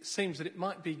 it seems that it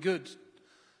might be good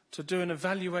to do an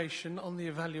evaluation on the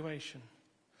evaluation.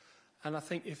 And I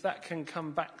think if that can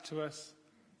come back to us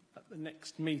at the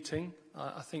next meeting,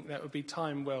 I think that would be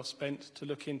time well spent to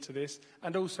look into this,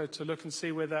 and also to look and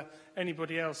see whether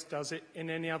anybody else does it in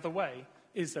any other way.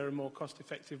 Is there a more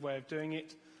cost-effective way of doing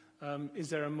it? Is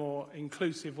there a more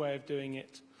inclusive way of doing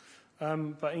it?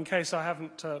 But in case I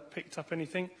haven't picked up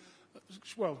anything,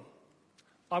 well,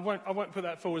 I won't put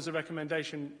that forward as a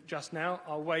recommendation just now.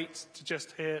 I'll wait to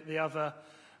just hear the other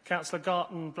Councillor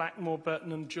Garton, Blackmore,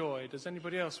 Burton and Joy. Does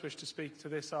anybody else wish to speak to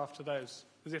this after those?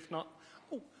 Because if not...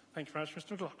 Oh, thank you very much,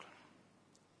 Mr McLaughlin.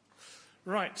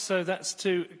 Right, so that's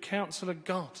to Councillor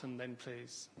Garton then,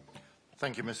 please.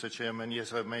 Thank you, Mr Chairman.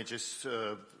 Yes, I may just...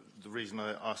 the reason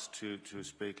I asked to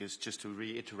speak is just to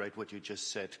reiterate what you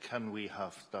just said. Can we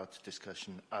have that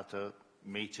discussion at a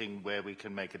meeting where we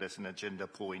can make it as an agenda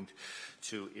point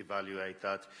to evaluate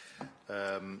that?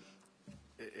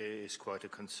 It is quite a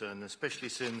concern, especially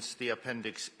since the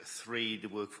Appendix 3, the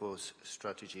Workforce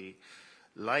Strategy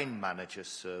Line Manager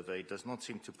Survey, does not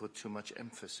seem to put too much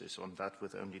emphasis on that,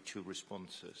 with only 2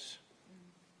 responses.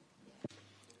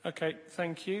 OK,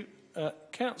 thank you.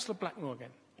 Councillor Blackmore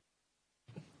again.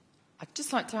 I'd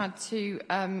just like to add to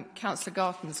Councillor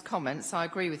Garton's comments. I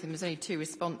agree with him. There's only 2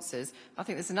 responses. I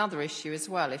think there's another issue as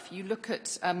well. If you look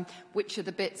at which are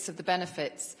the bits of the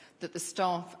benefits that the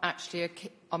staff actually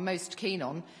are most keen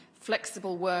on,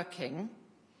 flexible working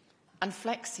and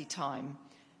flexi time.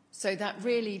 So that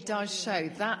really does show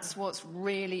that's what's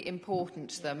really important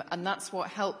to them, and that's what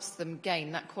helps them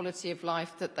gain that quality of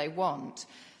life that they want.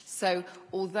 So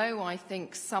although I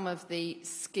think some of the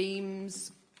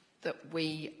schemes that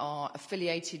we are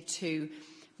affiliated to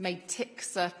may tick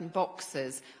certain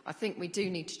boxes, I think we do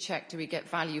need to check, do we get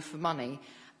value for money?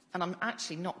 And I'm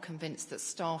actually not convinced that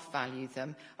staff value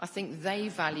them. I think they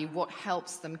value what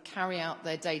helps them carry out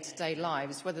their day-to-day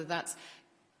lives, whether that's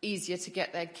easier to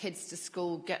get their kids to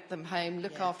school, get them home,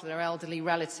 look after their elderly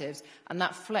relatives. And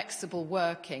that flexible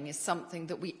working is something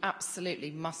that we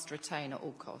absolutely must retain at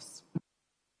all costs.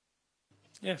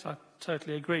 Yes, I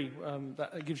totally agree.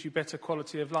 That gives you better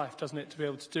quality of life, doesn't it, to be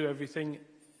able to do everything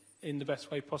in the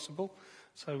best way possible.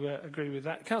 So agree with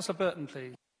that. Councillor Burton,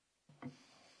 please.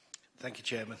 Thank you,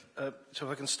 Chairman. So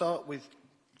if I can start with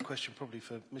a question probably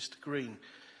for Mr Green.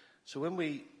 So when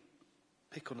we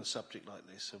pick on a subject like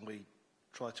this and we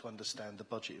try to understand the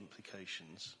budget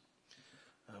implications,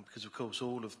 because of course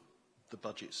all of the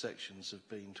budget sections have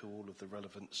been to all of the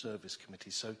relevant service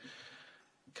committees. So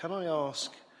can I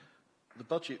ask, the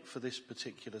budget for this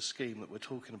particular scheme that we're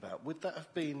talking about, would that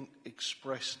have been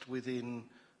expressed within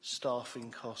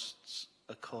staffing costs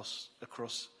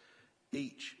across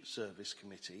each service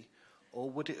committee, or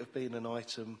would it have been an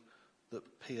item that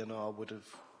P&R would have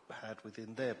had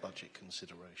within their budget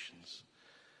considerations?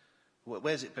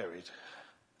 Where's it buried?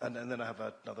 And then I have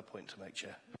another point to make,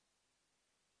 Chair.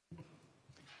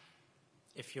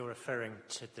 If you're referring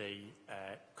to the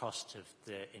cost of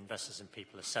the Investors in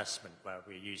People assessment, where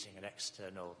we're using an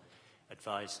external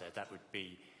advisor, that would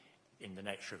be in the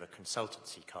nature of a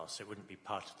consultancy cost. It wouldn't be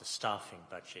part of the staffing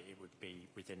budget. It would be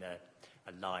within a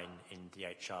line in the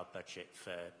HR budget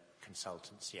for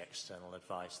consultancy, external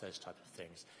advice, those type of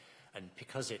things. And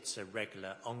because it's a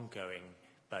regular, ongoing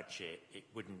budget, it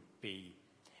wouldn't be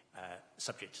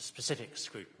subject to specific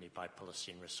scrutiny by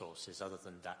Policy and Resources. Other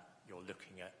than that, you're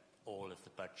looking at all of the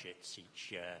budgets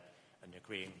each year and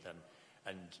agreeing them.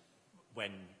 And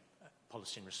when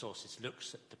Policy and Resources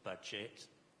looks at the budget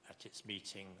at its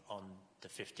meeting on the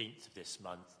 15th of this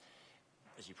month,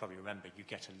 as you probably remember, you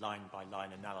get a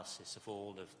line-by-line analysis of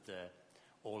all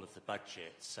of the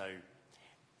budget. So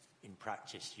in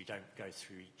practice, you don't go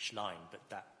through each line, but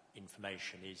that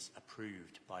information is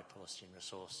approved by Policy and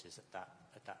Resources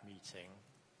at that meeting.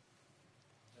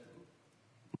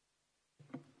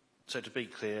 So to be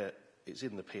clear, it's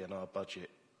in the P&R budget,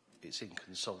 it's in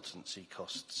consultancy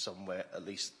costs somewhere, at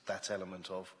least that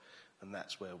element of, and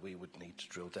that's where we would need to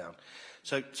drill down.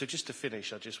 So just to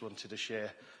finish, I just wanted to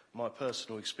share my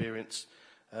personal experience.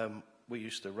 We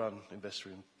used to run Investor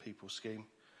in People scheme.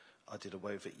 I did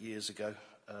away with it years ago.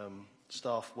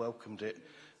 Staff welcomed it.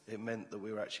 It meant that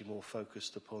we were actually more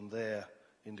focused upon their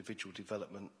individual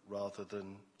development rather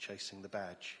than chasing the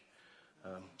badge.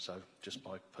 So just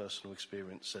my personal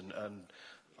experience, and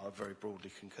I very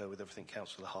broadly concur with everything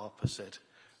Councillor Harper said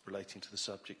relating to the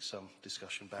subject. Some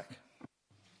discussion back.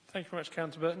 Thank you very much,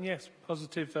 Councillor Burton. Yes,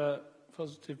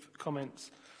 positive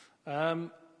comments.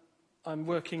 I'm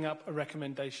working up a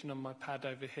recommendation on my pad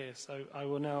over here, so I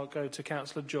will now go to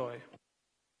Councillor Joy.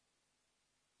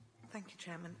 Thank you,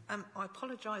 Chairman. I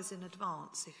apologise in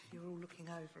advance if you're all looking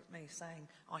over at me saying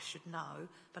I should know,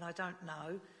 but I don't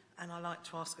know, and I like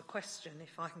to ask a question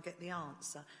if I can get the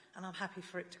answer, and I'm happy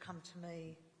for it to come to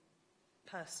me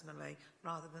personally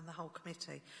rather than the whole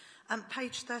committee.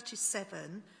 Page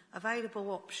 37,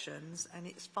 available options, and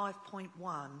it's 5.1.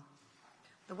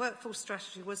 The workforce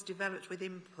strategy was developed with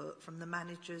input from the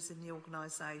managers in the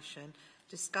organisation,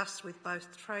 discussed with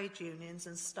both trade unions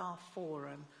and staff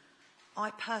forum.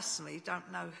 I personally don't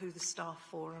know who the staff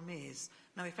forum is.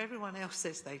 Now, if everyone else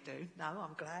says they do, no,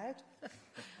 I'm glad.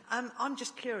 I'm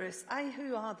just curious,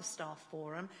 who are the staff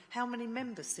forum? How many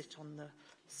members sit on the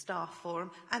staff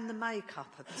forum? And the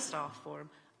makeup of the staff forum?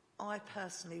 I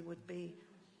personally would be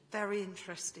very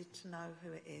interested to know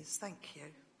who it is. Thank you.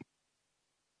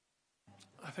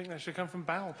 I think that should come from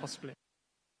Bal, possibly.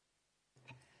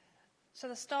 So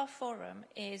the staff forum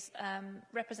is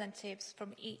representatives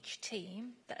from each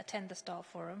team that attend the staff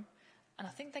forum, and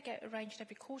I think they get arranged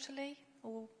every quarterly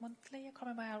or monthly. I can't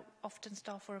remember how often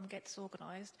staff forum gets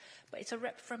organised, but it's a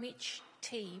rep from each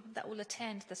team that will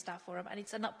attend the staff forum, and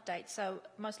it's an update. So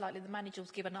most likely the manager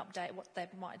will give an update what they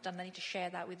might have done. They need to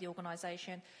share that with the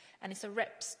organisation, and it's a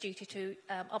rep's duty to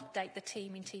update the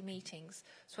team in team meetings.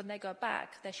 So when they go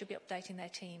back, they should be updating their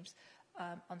teams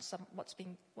on what's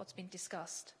been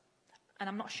discussed. And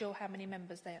I'm not sure how many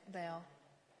members they are.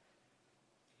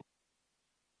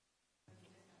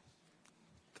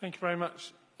 Thank you very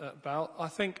much, Bal. I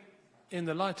think in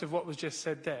the light of what was just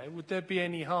said there, would there be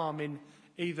any harm in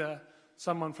either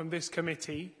someone from this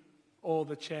committee or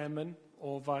the chairman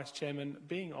or vice chairman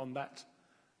being on that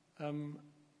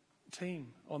team,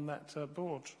 on that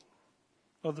board,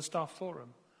 or the staff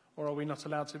forum? Or are we not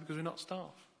allowed to because we're not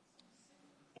staff?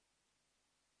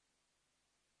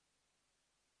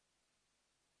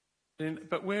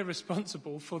 But we're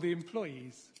responsible for the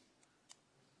employees.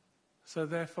 So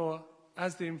therefore,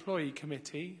 as the employee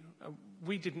committee,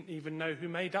 we didn't even know who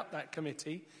made up that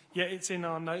committee, yet it's in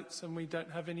our notes and we don't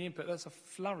have any input. That's a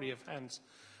flurry of hands.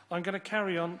 I'm going to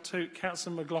carry on to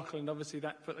Councillor McLaughlin. Obviously,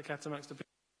 that put the cat amongst the pigs.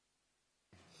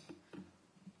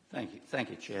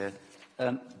 Thank you, Chair.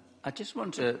 I just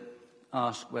want to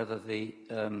ask whether the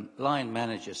line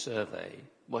manager survey,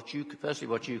 what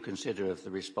you consider of the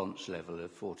response level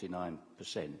of 49%.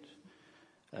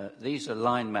 These are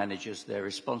line managers, they're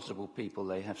responsible people,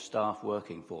 they have staff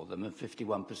working for them, and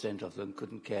 51% of them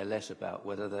couldn't care less about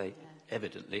whether they,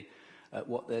 evidently,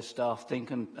 what their staff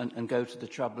think and go to the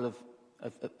trouble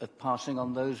of passing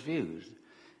on those views.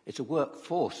 It's a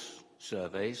workforce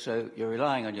surveys, so you're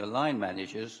relying on your line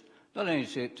managers not only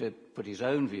to put his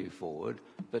own view forward,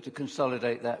 but to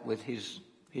consolidate that with his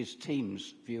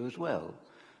team's view as well.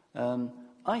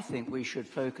 I think we should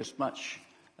focus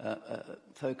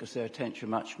their attention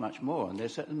much more on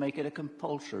this and make it a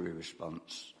compulsory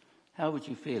response. How would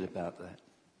you feel about that?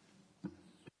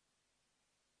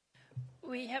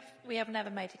 We have never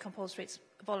made it compulsory. It's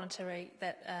voluntary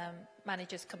that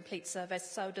managers complete surveys,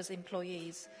 so does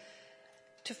employees.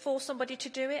 To force somebody to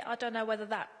do it, I don't know whether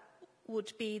that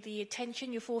would be the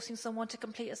intention. You're forcing someone to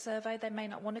complete a survey. They may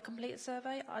not want to complete a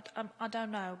survey. I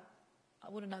don't know. I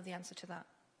wouldn't know the answer to that.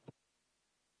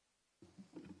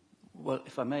 Well,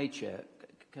 if I may, Chair,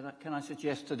 can I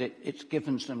suggest that it's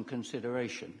given some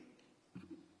consideration?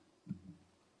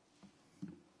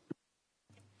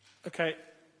 Okay.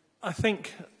 I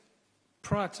think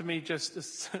prior to me just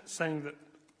saying that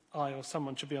I or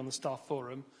someone should be on the staff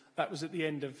forum, that was at the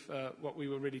end of what we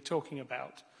were really talking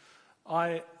about.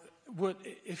 I would,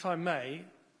 if I may,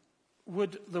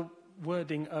 would the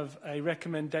wording of a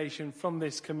recommendation from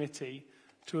this committee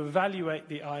to evaluate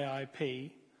the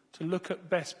IIP, to look at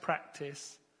best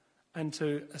practice and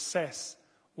to assess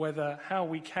whether how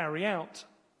we carry out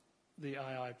the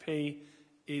IIP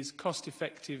is cost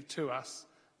effective to us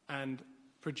and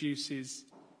produces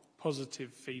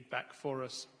positive feedback for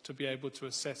us to be able to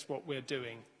assess what we're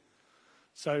doing.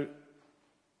 So,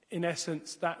 in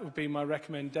essence, that would be my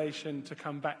recommendation, to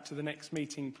come back to the next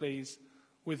meeting, please,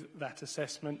 with that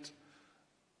assessment.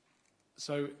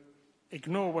 So,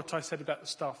 ignore what I said about the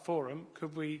staff forum.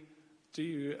 Do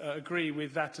you agree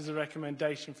with that as a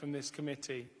recommendation from this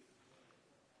committee?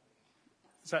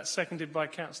 Is that seconded by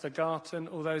Councillor Garton?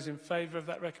 All those in favour of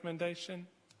that recommendation?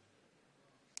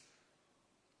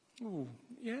 Ooh,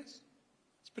 yes?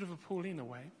 It's a bit of a Paulina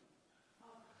way.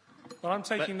 Well, I'm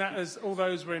taking that as all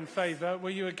those were in favour. Were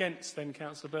you against then,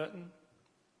 Councillor Burton?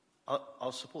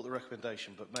 I'll support the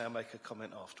recommendation, but may I make a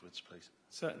comment afterwards, please?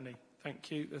 Certainly.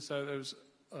 Thank you. So there was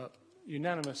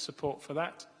unanimous support for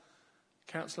that.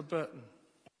 Councillor Burton.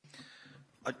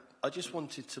 I just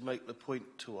wanted to make the point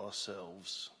to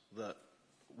ourselves that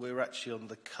we're actually on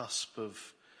the cusp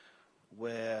of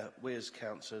where we as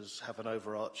councillors have an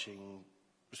overarching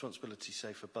responsibility,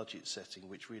 say, for budget setting,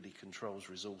 which really controls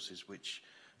resources, which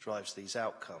drives these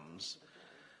outcomes,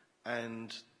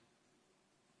 and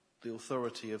the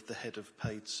authority of the head of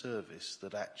paid service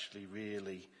that actually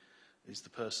really is the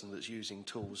person that's using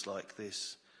tools like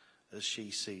this as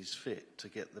she sees fit to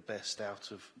get the best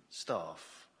out of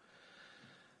staff.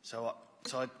 So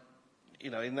I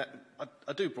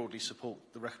do broadly support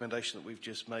the recommendation that we've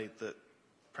just made, that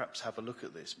perhaps have a look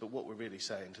at this, but what we're really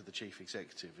saying to the Chief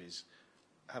Executive is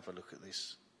have a look at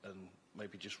this and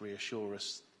maybe just reassure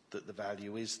us that the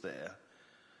value is there.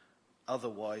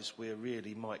 Otherwise, we're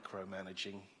really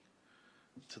micromanaging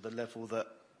to the level that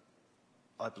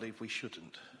I believe we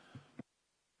shouldn't.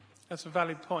 That's a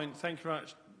valid point. Thank you very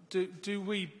much. Do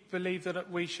we believe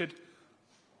that we should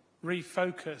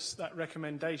refocus that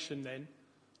recommendation then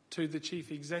to the Chief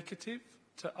Executive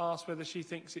to ask whether she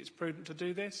thinks it's prudent to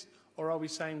do this? Or are we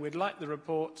saying we'd like the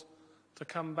report to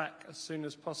come back as soon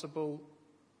as possible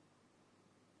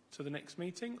to the next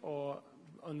meeting? Or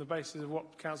on the basis of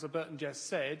what Councillor Burton just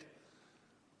said,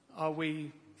 are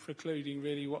we precluding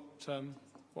really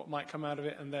what might come out of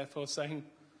it and therefore saying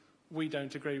we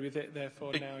don't agree with it,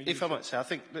 therefore now you... If I might say, I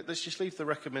think let's just leave the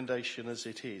recommendation as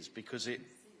it is, because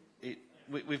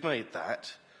we've made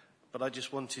that, but I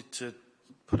just wanted to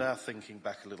put our thinking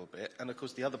back a little bit. And of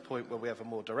course the other point where we have a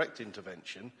more direct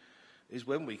intervention is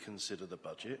when we consider the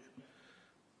budget.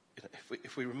 You know,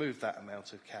 if we remove that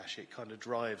amount of cash, it kind of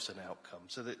drives an outcome,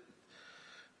 so that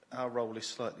our role is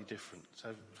slightly different.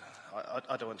 So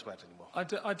I don't want to add any more.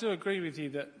 I do agree with you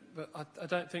that I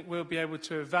don't think we'll be able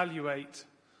to evaluate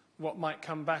what might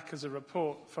come back as a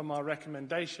report from our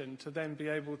recommendation to then be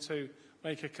able to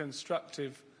make a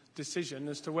constructive decision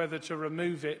as to whether to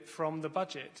remove it from the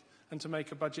budget and to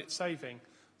make a budget saving.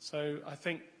 So I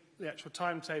think the actual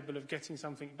timetable of getting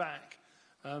something back,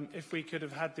 if we could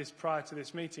have had this prior to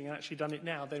this meeting and actually done it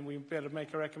now, then we'd be able to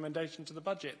make a recommendation to the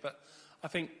budget. But I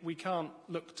think we can't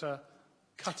look to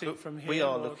cut it from here. We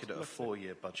are looking at a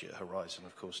 4-year budget horizon,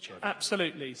 of course, Chairman.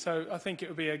 Absolutely. So I think it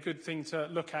would be a good thing to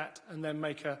look at and then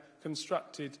make a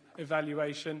constructed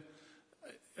evaluation.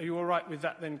 Are you all right with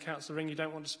that then, Councillor Ring? You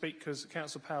don't want to speak because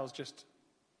Councillor Powell's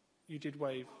you did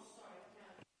wave.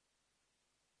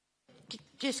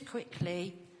 Just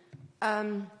quickly,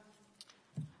 I'm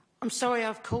sorry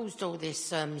I've caused all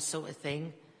this sort of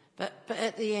thing, but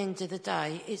at the end of the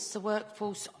day, it's the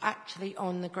workforce actually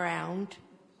on the ground.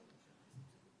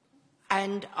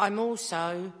 And I'm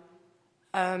also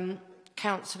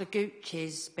Councillor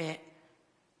Gooch's bit,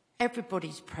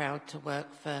 everybody's proud to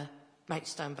work for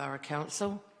Maidstone Borough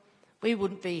Council. We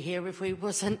wouldn't be here if we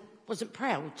wasn't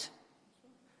proud.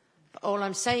 But all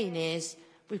I'm saying is,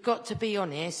 we've got to be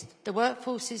honest, the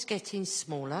workforce is getting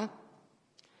smaller.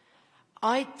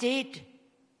 I did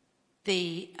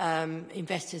the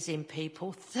Investors in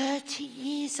People 30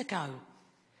 years ago.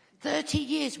 30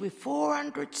 years with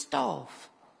 400 staff.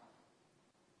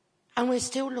 And we're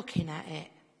still looking at it.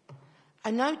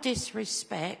 And no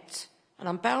disrespect, and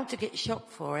I'm bound to get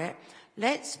shocked for it,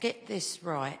 let's get this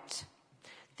right.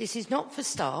 This is not for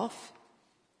staff.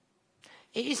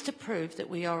 It is to prove that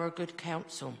we are a good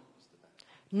council.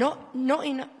 Not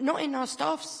in our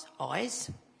staff's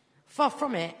eyes. Far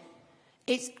from it.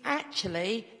 It's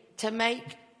actually to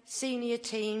make senior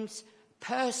teams,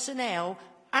 personnel,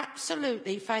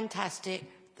 absolutely fantastic.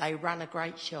 They run a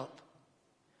great shop.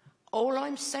 All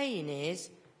I'm saying is,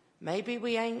 maybe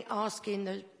we ain't asking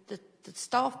the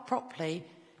staff properly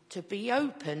to be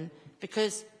open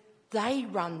because they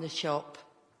run the shop,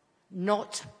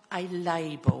 not a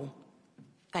label.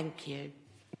 Thank you.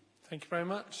 Thank you very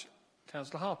much.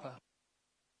 Councillor Harper.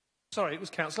 Sorry, it was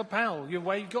Councillor Powell. You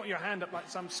got your hand up like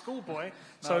some schoolboy.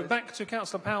 So back to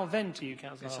Councillor Powell, then to you,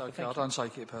 Councillor Harper. It's okay, I don't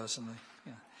take it personally.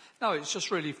 Yeah. No, it's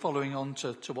just really following on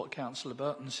to what Councillor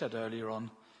Burton said earlier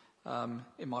on.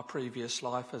 In my previous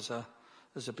life as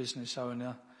a business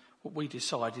owner, we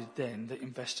decided then that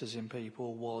Investors in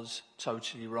People was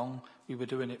totally wrong. We were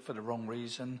doing it for the wrong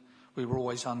reason. We were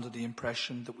always under the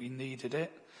impression that we needed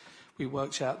it. We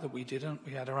worked out that we didn't.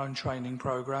 We had our own training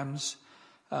programmes.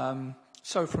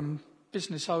 So from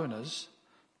business owners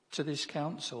to this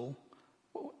council,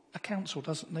 a council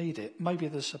doesn't need it. Maybe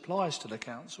the suppliers to the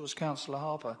council, as Councillor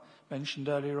Harper mentioned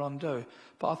earlier on, do.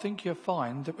 But I think you'll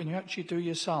find that when you actually do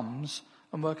your sums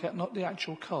and work out not the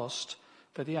actual cost,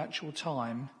 but the actual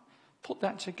time, put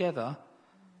that together,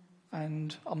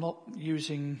 and I'm not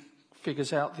using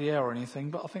figures out the air or anything,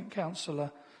 but I think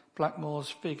Councillor Blackmore's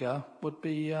figure would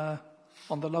be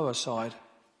on the lower side.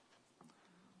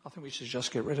 I think we should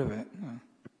just get rid of it. Yeah.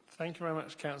 Thank you very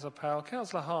much, Councillor Powell.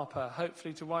 Councillor Harper,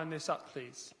 hopefully to wind this up,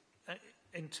 please.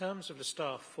 In terms of the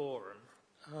staff forum,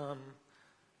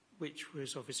 which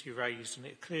was obviously raised, and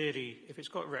it clearly, if it's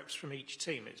got reps from each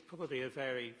team, it's probably a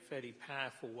fairly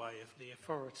powerful way of the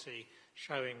authority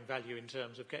showing value in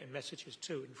terms of getting messages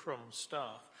to and from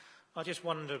staff. I just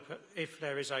wonder if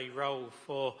there is a role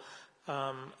for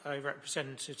a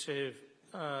representative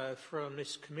from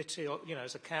this committee, or,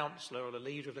 as a councillor or the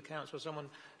leader of the council, or someone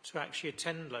to actually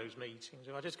attend those meetings.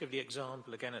 And I'll just give the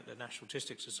example again at the National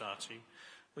Statistics Society.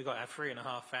 We've got our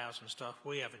 3,500 staff.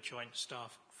 We have a joint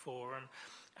staff forum,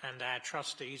 and our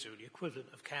trustees, who are the equivalent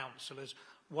of councillors,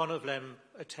 one of them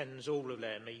attends all of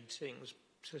their meetings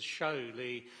to show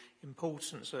the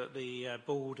importance that the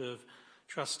board of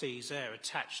trustees there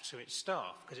attached to its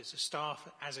staff, because it's the staff,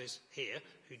 as is here,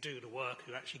 who do the work,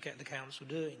 who actually get the council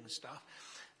doing the stuff.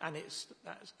 And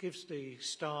that gives the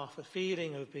staff a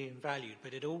feeling of being valued,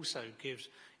 but it also gives,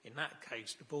 in that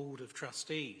case, the board of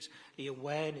trustees the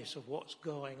awareness of what's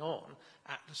going on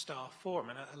at the staff forum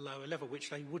and at a lower level, which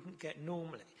they wouldn't get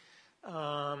normally.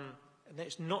 And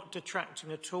it's not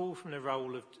detracting at all from the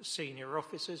role of senior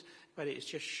officers, but it's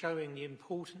just showing the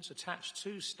importance attached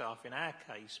to staff, in our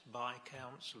case, by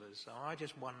councillors. So I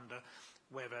just wonder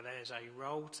whether there's a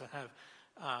role to have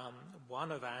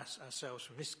one of ourselves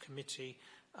from this committee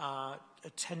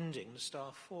attending the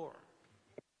staff forum.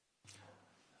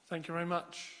 Thank you very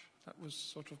much. That was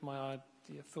sort of my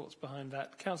idea, thoughts behind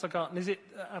that. Councillor Garton, is it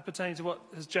pertaining to what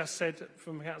has just said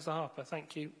from Councillor Harper?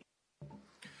 Thank you.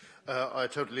 I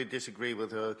totally disagree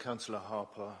with Councillor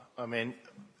Harper. I mean,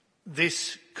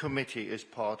 this committee is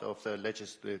part of the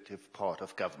legislative part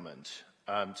of government,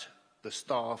 and the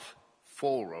staff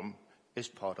forum is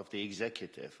part of the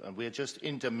executive. And we're just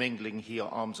intermingling here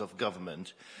arms of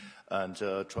government and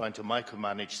trying to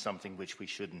micromanage something which we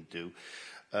shouldn't do.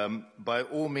 By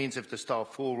all means, if the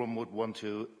staff forum would want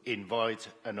to invite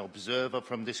an observer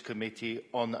from this committee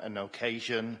on an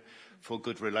occasion for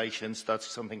good relations, that's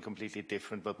something completely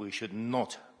different, but we should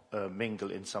not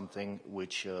mingle in something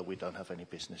which we don't have any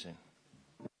business in.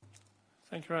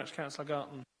 Thank you very much, Councillor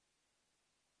Garton.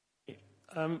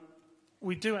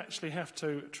 We do actually have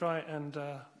to try and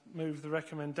move the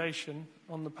recommendation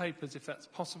on the papers, if that's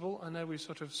possible. I know we've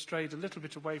sort of strayed a little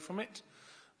bit away from it,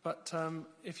 but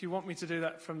if you want me to do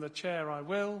that from the chair, I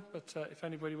will, but if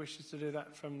anybody wishes to do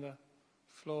that from the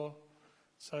floor.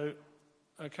 So,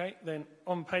 okay, then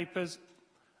on papers,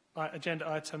 agenda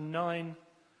item 9,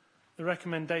 the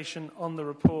recommendation on the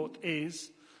report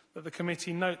is that the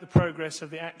committee note the progress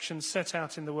of the actions set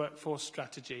out in the workforce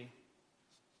strategy.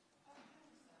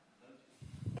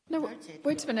 No, Voted.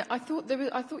 wait a minute. I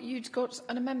thought you'd got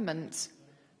an amendment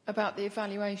about the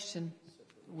evaluation.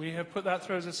 We have put that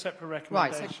through as a separate Right.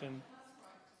 recommendation.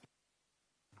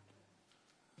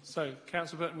 So,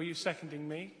 Councillor Burton, were you seconding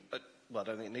me? Well, I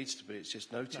don't think it needs to be. It's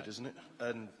just noted, isn't it?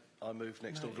 And I move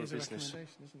next order it of is a business.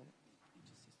 recommendation, isn't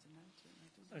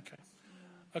it? Okay.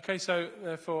 Okay, so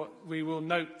therefore we will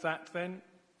note that then.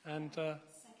 And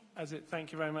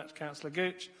thank you very much, Councillor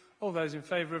Gooch. All those in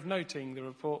favour of noting the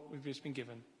report we've just been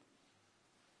given.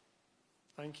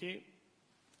 Thank you.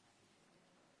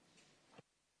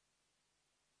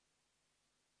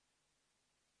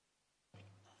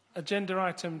 Agenda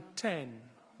item 10.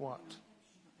 What?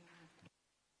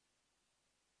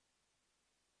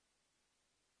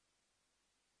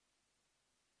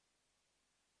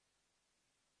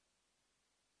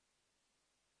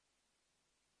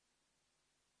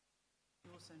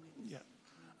 Yeah.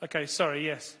 Okay, sorry,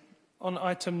 yes. On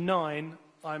item 9,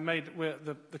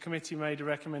 the committee made a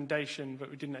recommendation,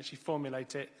 but we didn't actually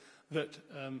formulate it, that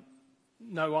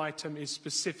no item is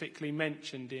specifically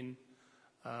mentioned in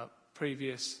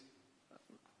previous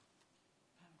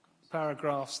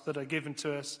paragraphs that are given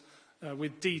to us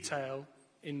with detail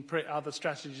in other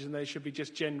strategies, and they should be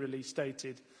just generally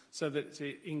stated so that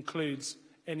it includes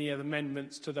any other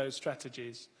amendments to those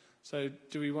strategies. So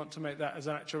do we want to make that as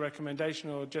an actual recommendation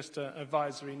or just an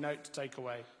advisory note to take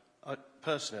away?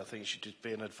 Personally, I think it should just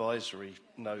be an advisory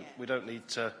note. We don't need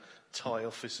to tie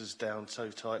officers down so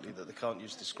tightly that they can't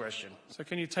use discretion. So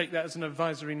can you take that as an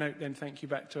advisory note then? Thank you.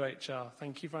 Back to HR.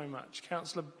 Thank you very much.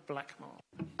 Councillor Blackmore.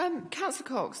 Councillor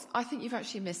Cox, I think you've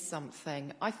actually missed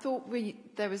something. I thought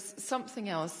there was something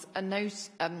else, a note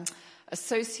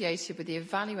associated with the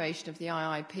evaluation of the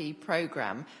IIP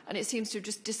programme, and it seems to have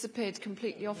just disappeared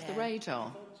completely off the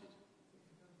radar.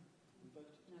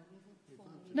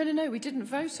 No, we didn't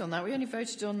vote on that. We only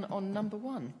voted on number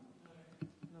 1.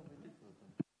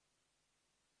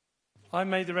 I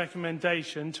made the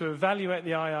recommendation to evaluate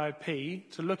the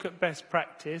IIP, to look at best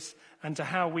practice and to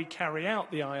how we carry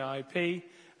out the IIP,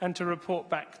 and to report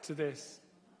back to this.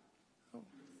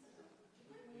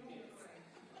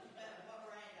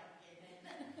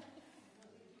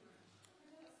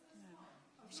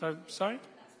 So, sorry?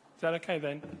 Is that okay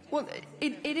then? Well,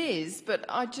 it is, but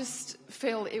I just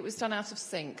feel it was done out of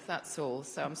sync, that's all.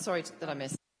 So I'm sorry that I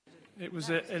missed. It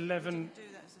was at 11...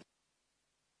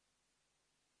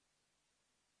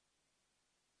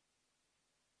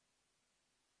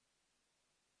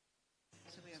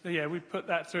 So, yeah, we put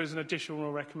that through as an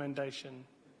additional recommendation.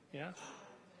 Yeah?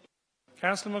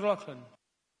 Councillor McLaughlin.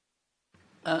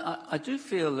 I do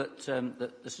feel that,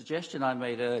 that the suggestion I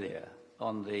made earlier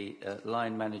on the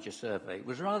line manager survey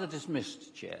was rather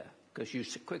dismissed, Chair, because you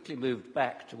quickly moved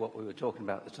back to what we were talking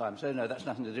about at the time. So, no, that's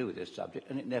nothing to do with this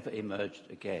subject, and it never emerged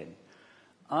again.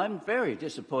 I'm very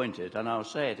disappointed, and I'll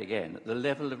say it again, at the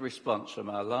level of response from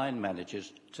our line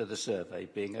managers to the survey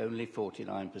being only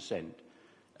 49%.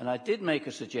 And I did make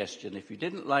a suggestion, if you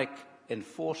didn't like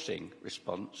enforcing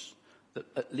response, that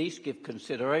at least give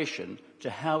consideration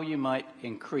to how you might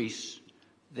increase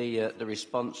the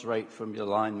response rate from your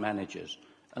line managers.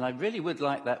 And I really would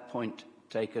like that point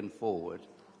taken forward.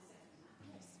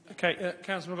 Okay,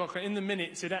 Councillor McLaughlin, in the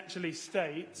minutes it actually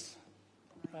states,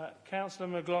 Councillor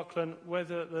McLaughlin,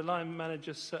 whether the line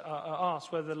managers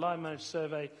asked whether the line manager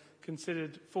survey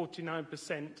considered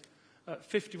 49%,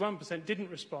 51%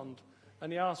 didn't respond.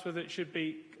 And he asked whether it should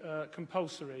be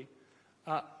compulsory.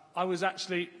 I was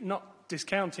actually not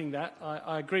discounting that.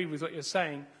 I agree with what you're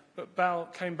saying, but Bal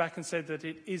came back and said that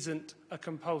it isn't a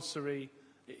compulsory,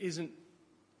 it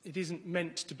isn't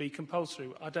meant to be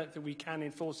compulsory. I don't think we can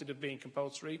enforce it as being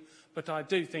compulsory, but I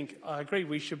agree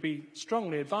we should be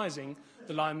strongly advising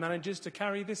the line managers to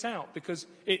carry this out because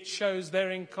it shows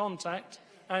they're in contact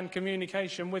and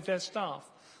communication with their staff.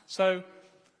 So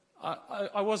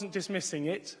I wasn't dismissing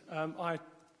it. I'm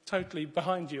totally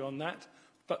behind you on that.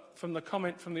 But from the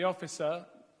comment from the officer,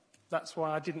 that's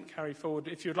why I didn't carry forward.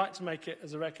 If you'd like to make it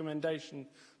as a recommendation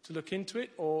to look into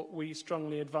it, or we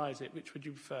strongly advise it, which would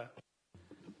you prefer?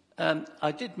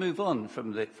 I did move on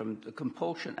from the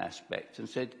compulsion aspect and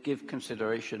said give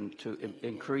consideration to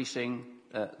increasing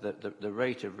the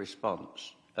rate of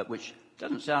response, which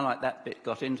doesn't sound like that bit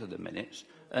got into the minutes.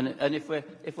 And if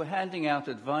we're handing out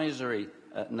advisory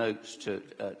notes to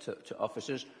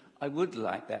officers, I would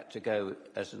like that to go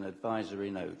as an advisory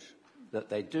note, that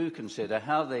they do consider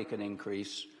how they can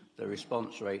increase the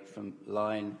response rate from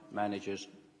line managers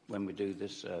when we do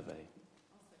this survey.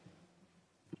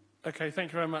 Okay,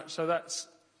 thank you very much. So that's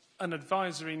an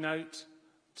advisory note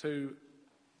to,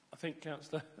 I think,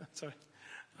 Councillor, sorry,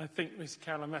 I think Mr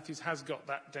Caroline Matthews has got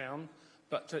that down,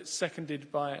 but it's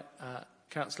seconded by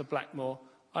Councillor Blackmore.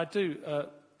 I do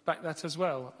back that as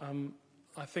well.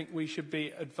 I think we should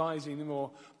be advising them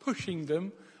or pushing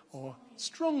them or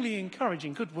strongly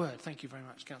encouraging, good word, thank you very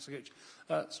much, Councillor Gooch,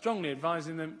 strongly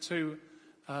advising them to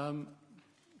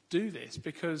do this,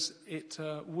 because it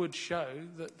would show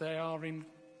that they are in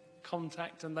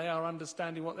contact and they are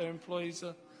understanding what their employees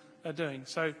are doing.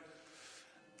 So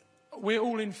we're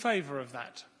all in favour of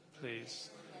that, please.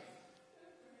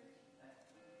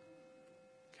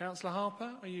 Councillor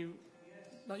Harper, are you?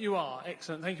 No, you are.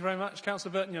 Excellent. Thank you very much.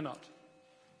 Councillor Burton, you're not.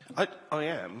 I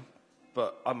am,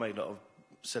 but I may not have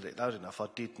said it loud enough. I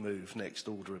did move next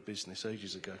order of business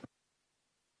ages ago.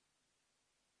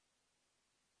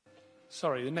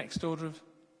 Sorry, the next order of...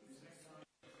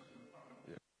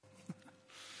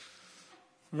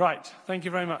 Right, thank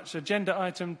you very much. Agenda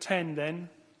item 10 then,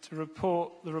 the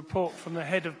report from the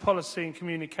Head of Policy and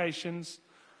Communications,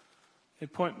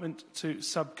 appointment to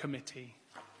subcommittee.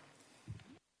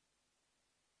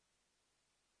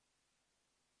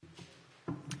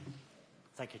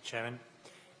 Thank you, Chairman.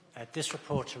 This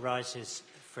report arises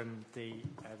from the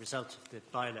result of the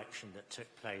by-election that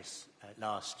took place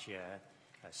last year,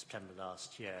 September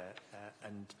last year,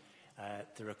 and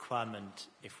the requirement,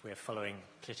 if we're following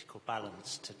political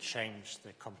balance, to change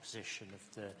the composition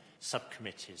of the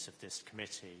subcommittees of this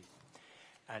committee.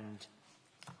 And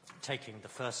taking the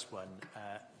first one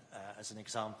as an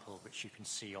example, which you can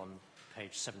see on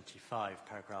page 75,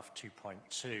 paragraph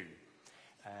 2.2,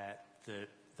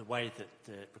 the way that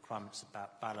the requirements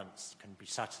about balance can be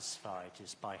satisfied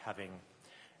is by having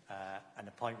an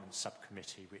appointment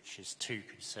subcommittee which is 2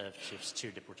 Conservatives,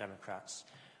 2 Liberal Democrats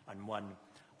and 1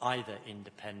 either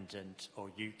independent or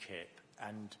UKIP.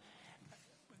 And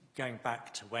going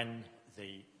back to when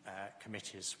the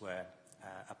committees were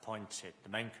appointed, the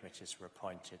main committees were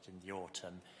appointed in the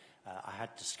autumn, I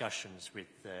had discussions with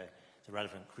the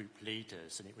relevant group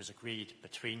leaders, and it was agreed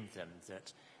between them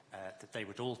that they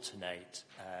would alternate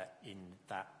in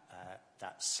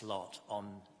that slot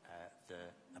on the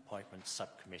appointment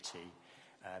subcommittee,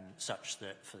 such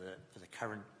that for the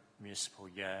current municipal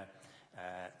year,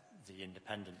 the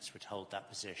independents would hold that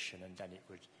position, and then it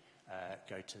would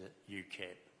go to the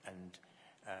UKIP. And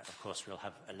of course, we'll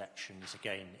have elections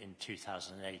again in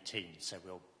 2018, so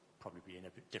we'll probably be in a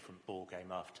bit different ball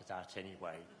game after that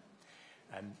anyway.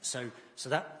 So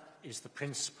that is the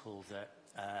principle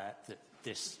that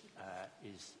this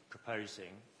is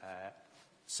proposing.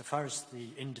 So far as the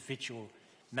individual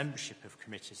membership of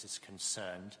committees is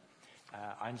concerned,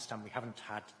 I understand we haven't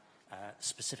had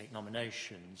specific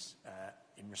nominations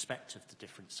in respect of the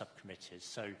different subcommittees.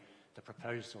 So the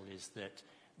proposal is that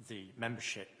the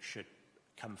membership should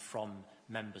come from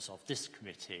members of this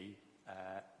committee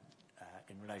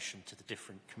in relation to the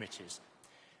different committees.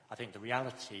 I think the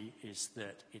reality is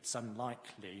that it's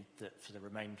unlikely that for the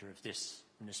remainder of this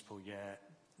municipal year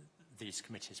these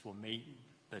committees will meet,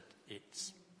 but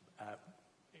it's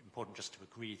important just to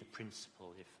agree the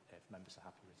principle if members are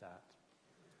happy with that.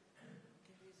 There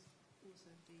is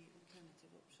also the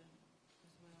alternative option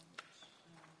as well,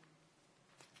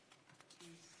 which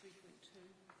is 3.2.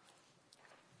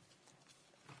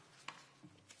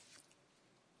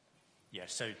 Yeah,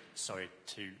 so sorry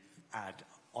to add,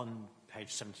 on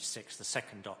page 76, the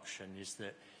second option is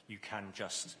that you can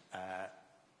just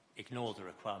ignore the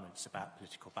requirements about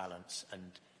political balance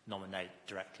and nominate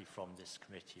directly from this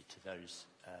committee to those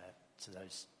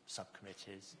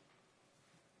subcommittees.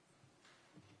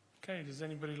 Okay, does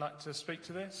anybody like to speak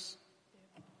to this?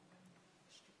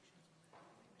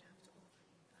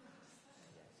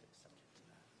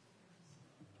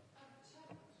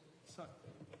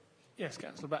 Yes,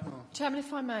 Councillor Blackmore. Chairman,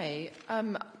 if I may,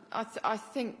 I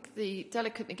think the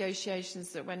delicate negotiations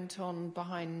that went on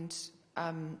behind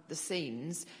the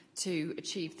scenes to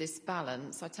achieve this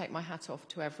balance, I take my hat off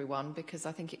to everyone, because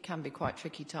I think it can be quite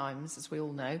tricky times, as we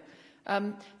all know.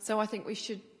 So I think we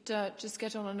should just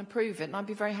get on and approve it, and I'd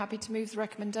be very happy to move the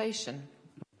recommendation.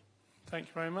 Thank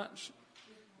you very much.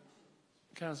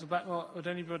 Councillor Blackmore, would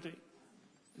anybody...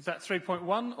 Is that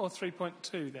 3.1 or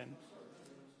 3.2 then?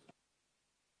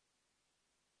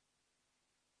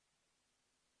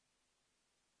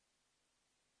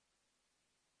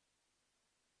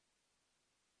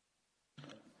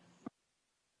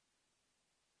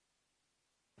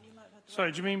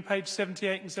 Sorry, do you mean page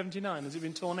 78 and 79? Has it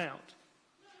been torn out?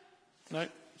 No?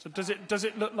 So does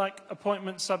it look like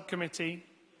appointment subcommittee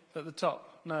at the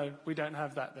top? No, we don't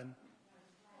have that then.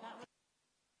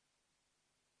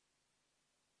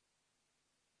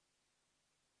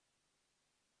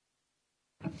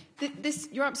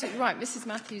 You're absolutely right. Mrs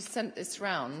Matthews sent this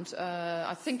round,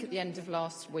 I think at the end of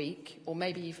last week, or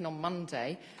maybe even on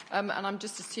Monday, and I'm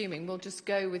just assuming we'll just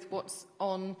go with what's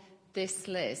on this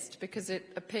list because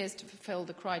it appears to fulfil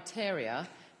the criteria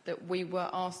that we were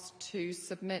asked to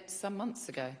submit some months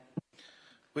ago.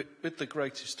 With the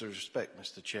greatest of respect,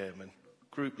 Mr Chairman,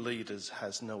 group leaders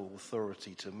has no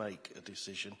authority to make a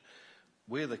decision.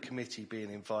 We're the committee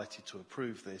being invited to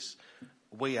approve this.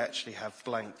 We actually have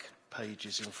blank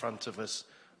pages in front of us.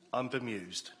 I'm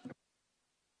bemused.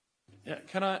 Yeah,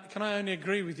 can I only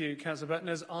agree with you, Councillor Burton,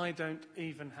 as I don't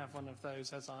even have one of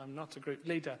those, as I'm not a group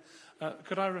leader.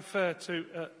 Could I refer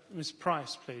to Ms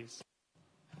Price, please?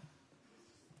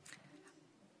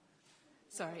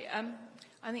 Sorry.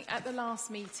 I think at the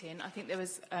last meeting, I think there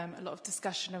was a lot of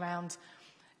discussion around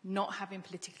not having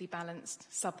politically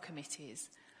balanced subcommittees,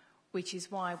 which is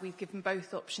why we've given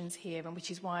both options here and which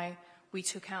is why we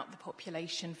took out the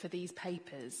population for these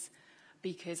papers,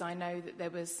 because I know that there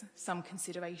was some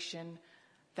consideration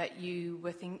that you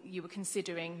were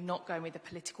considering not going with the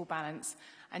political balance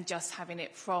and just having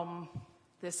it from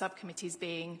the subcommittees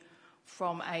being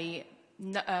from a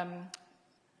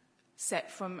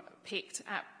picked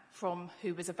from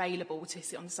who was available to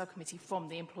sit on the subcommittee from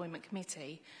the employment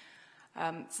committee.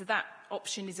 So that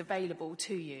option is available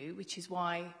to you, which is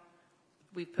why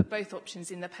we've put both options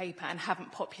in the paper and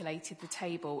haven't populated the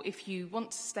table. If you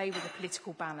want to stay with the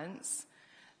political balance,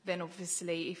 then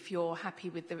obviously if you're happy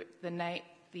with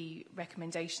the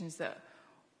recommendations that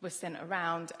were sent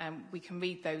around, and we can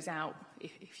read those out,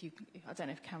 I don't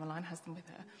know if Caroline has them with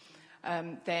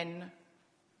her, then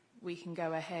we can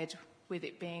go ahead with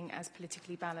it being as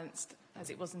politically balanced as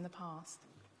it was in the past.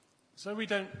 So we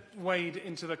don't wade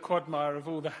into the quagmire of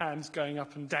all the hands going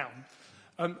up and down.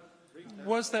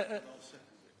 Was there...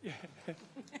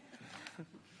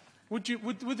 Would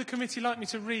the committee like me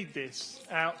to read this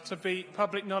out to be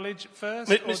public knowledge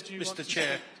first? Mr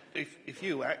Chair, if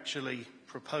you actually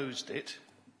proposed it,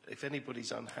 if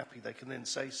anybody's unhappy, they can then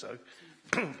say so.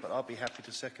 But I'll be happy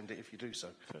to second it if you do so.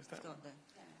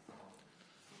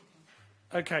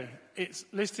 OK, it's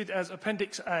listed as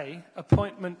Appendix A,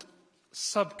 Appointment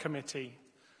Subcommittee,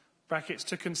 brackets,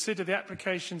 to consider the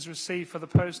applications received for the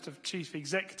post of Chief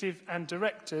Executive and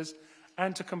Directors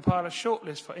and to compile a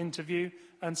shortlist for interview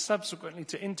and subsequently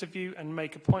to interview and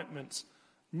make appointments.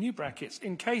 New brackets,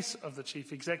 in case of the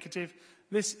Chief Executive,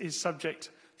 this is subject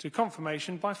to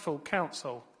confirmation by full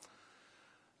council.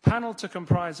 Panel to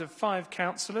comprise of 5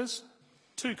 councillors,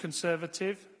 2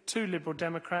 Conservative, 2 Liberal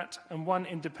Democrat and 1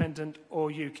 Independent or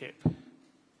UKIP.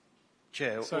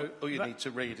 Chair, all you need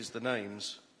to read is the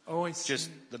names. Oh, I see. Just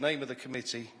the name of the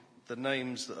committee, the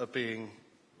names that are being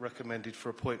recommended for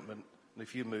appointment. And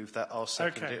if you move that, I'll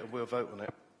second it and we'll vote on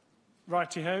it.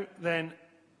 Righty-ho. Then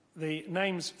the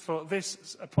names for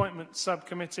this appointment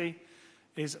subcommittee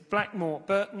is Blackmore,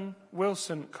 Burton,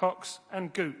 Wilson, Cox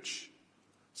and Gooch.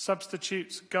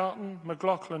 Substitutes Garton,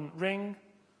 McLaughlin, Ring,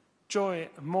 Joy,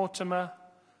 Mortimer,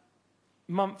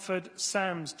 Mumford,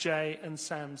 Sams J and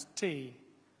Sams T.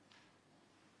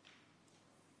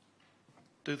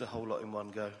 Do the whole lot in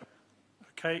one go.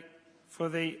 OK. For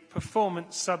the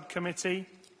Performance Subcommittee,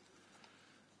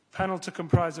 panel to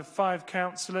comprise of 5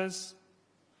 councillors,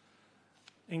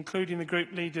 including the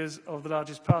group leaders of the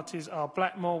largest parties, are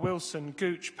Blackmore, Wilson,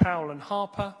 Gooch, Powell and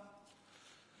Harper.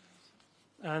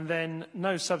 And then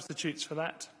no substitutes for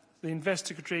that. The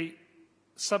Investigatory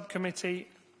Subcommittee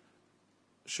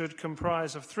should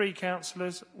comprise of 3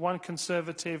 councillors, 1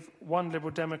 Conservative, 1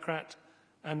 Liberal Democrat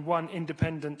and 1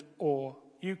 Independent or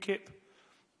UKIP.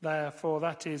 Therefore,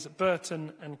 that is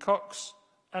Burton and Cox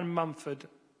and Mumford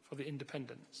for the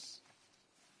Independents.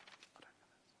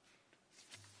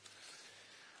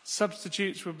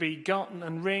 Substitutes would be Garton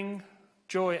and Ring,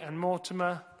 Joy and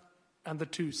Mortimer and the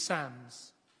 2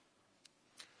 Sams.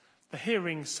 The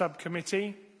Hearing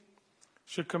Subcommittee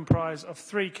should comprise of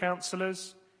 3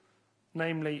 councillors,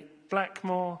 namely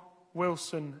Blackmore,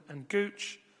 Wilson and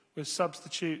Gooch, with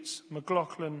substitutes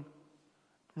McLaughlin,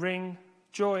 Ring,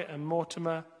 Joy and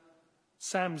Mortimer,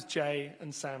 Sams J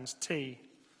and Sams T.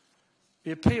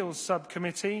 The Appeals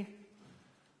Subcommittee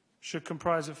should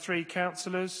comprise of 3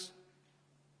 councillors,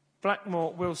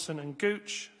 Blackmore, Wilson and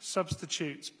Gooch,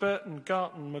 substitutes Burton,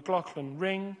 Garton, McLaughlin,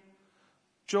 Ring,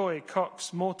 Joy,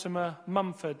 Cox, Mortimer,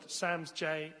 Mumford, Sams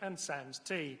J and Sams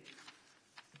T.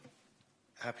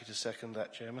 Happy to second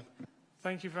that, Chairman.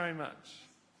 Thank you very much.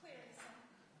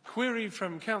 Query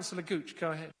from Councillor Gooch.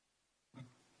 Go ahead.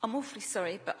 I'm awfully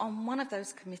sorry, but on one of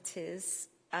those committees,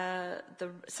 the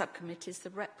subcommittees,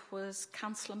 the rep was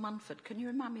Councillor Munford. Can you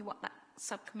remind me what that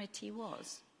subcommittee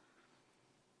was?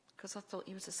 Because I thought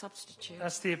he was a substitute.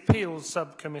 That's the Appeals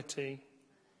Subcommittee.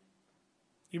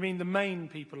 You mean the main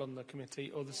people on the committee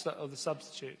or the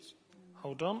substitutes?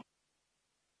 Hold on.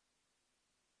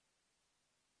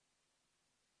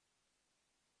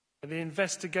 The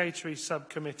Investigatory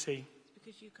Subcommittee.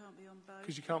 Because you can't be on both.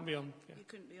 Because you can't be on. Yeah. You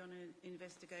couldn't be on an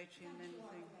investigatory and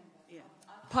anything. Yeah.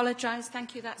 Apologise.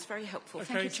 Thank you. That's very helpful.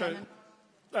 Okay, Thank you, Chairman. So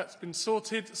that's been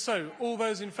sorted. So, all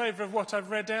those in favour of what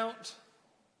I've read out?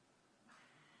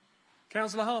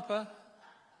 Councillor Harper,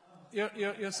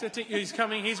 you're sitting. He's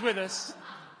coming. He's with us.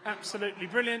 Absolutely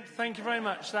brilliant. Thank you very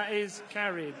much. That is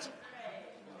carried.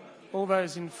 All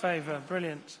those in favour.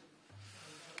 Brilliant.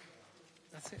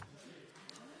 That's it.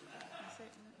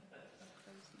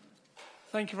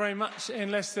 Thank you very much.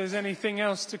 Unless there's anything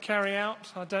else to carry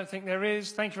out, I don't think there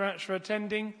is. Thank you very much for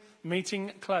attending.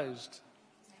 Meeting closed.